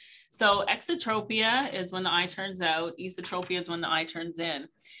develop. So exotropia is when the eye turns out, esotropia is when the eye turns in.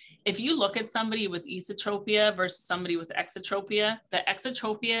 If you look at somebody with esotropia versus somebody with exotropia, the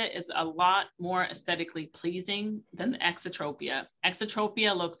exotropia is a lot more aesthetically pleasing than the exotropia.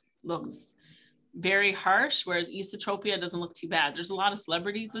 Exotropia looks very harsh, whereas esotropia doesn't look too bad. There's a lot of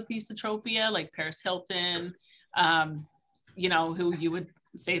celebrities with esotropia, like Paris Hilton, who you would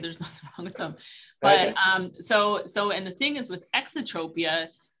say there's nothing wrong with them. But and the thing is with exotropia,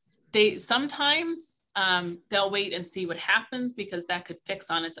 they sometimes they'll wait and see what happens because that could fix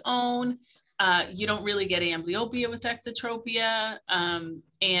on its own. You don't really get amblyopia with exotropia.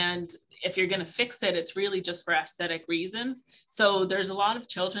 And if you're going to fix it, it's really just for aesthetic reasons. So there's a lot of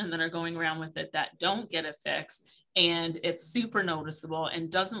children that are going around with it that don't get it fixed, and it's super noticeable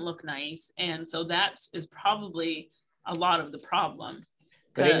and doesn't look nice. And so that is probably a lot of the problem.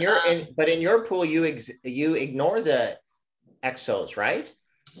 But in your pool, you ignore the exos, right?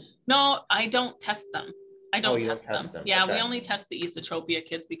 No, I don't test them. I don't you test don't test them. them. Yeah, Okay. we only test the esotropia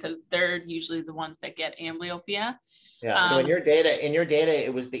kids because they're usually the ones that get amblyopia. Yeah. So in your data,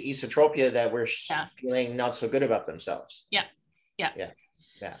 it was the esotropia that were feeling not so good about themselves. Yeah.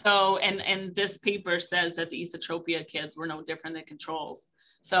 So, and this paper says that the esotropia kids were no different than controls.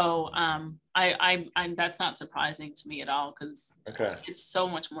 So I that's not surprising to me at all, because it's so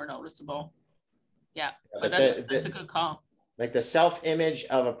much more noticeable. Yeah, but that's a good call. Like the self-image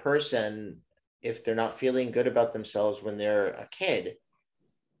of a person, if they're not feeling good about themselves when they're a kid,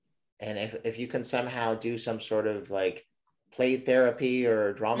 and if you can somehow do some sort of like play therapy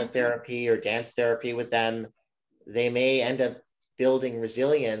or drama therapy or dance therapy with them, they may end up building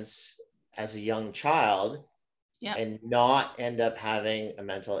resilience as a young child and not end up having a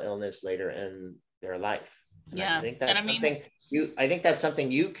mental illness later in their life. And I think that's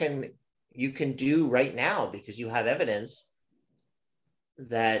something you can do right now, because you have evidence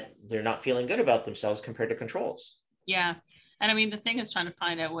that they're not feeling good about themselves compared to controls. Yeah. And I mean, the thing is trying to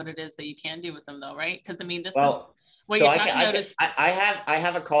find out what it is that you can do with them though, right? Because I mean, this is what you're talking about is... I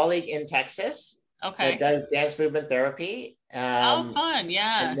have a colleague in Texas that does dance movement therapy. Fun.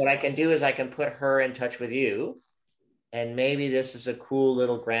 Yeah. And what I can do is I can put her in touch with you, and maybe this is a cool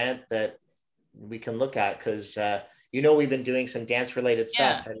little grant that we can look at, because we've been doing some dance related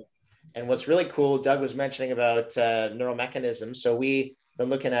stuff. And what's really cool, Doug was mentioning about neural mechanisms. So we've been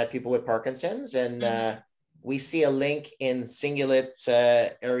looking at people with Parkinson's, and we see a link in Cingulate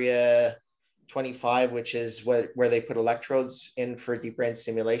area 25, which is where they put electrodes in for deep brain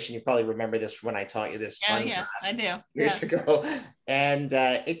stimulation. You probably remember this from when I taught you this fun class I do. years ago. And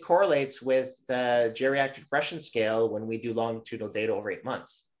it correlates with geriatric depression scale when we do longitudinal data over 8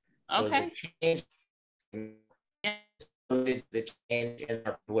 months. So the change in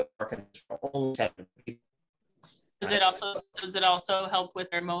our Parkinson's for only 7 people. Does it also help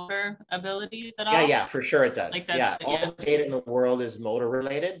with their motor abilities at all? Yeah, for sure it does. Like all the data in the world is motor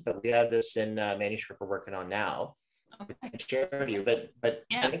related, but we have this in manuscript we're working on now. I can share with you, but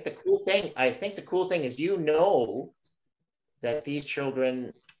I think the cool thing is, that these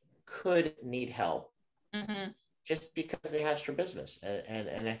children could need help just because they have strabismus,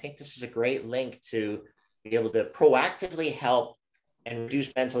 and I think this is a great link to be able to proactively help and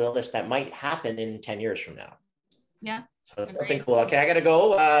reduce mental illness that might happen in 10 years from now. Yeah. So it's something cool. Okay, I gotta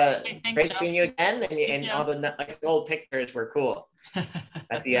go. Great seeing you again. And all the old pictures were cool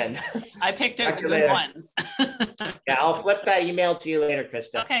at the end. I picked up the good ones. Yeah, I'll flip that email to you later,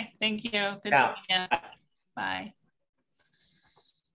 Krista. Okay, thank you. Good seeing you. Bye.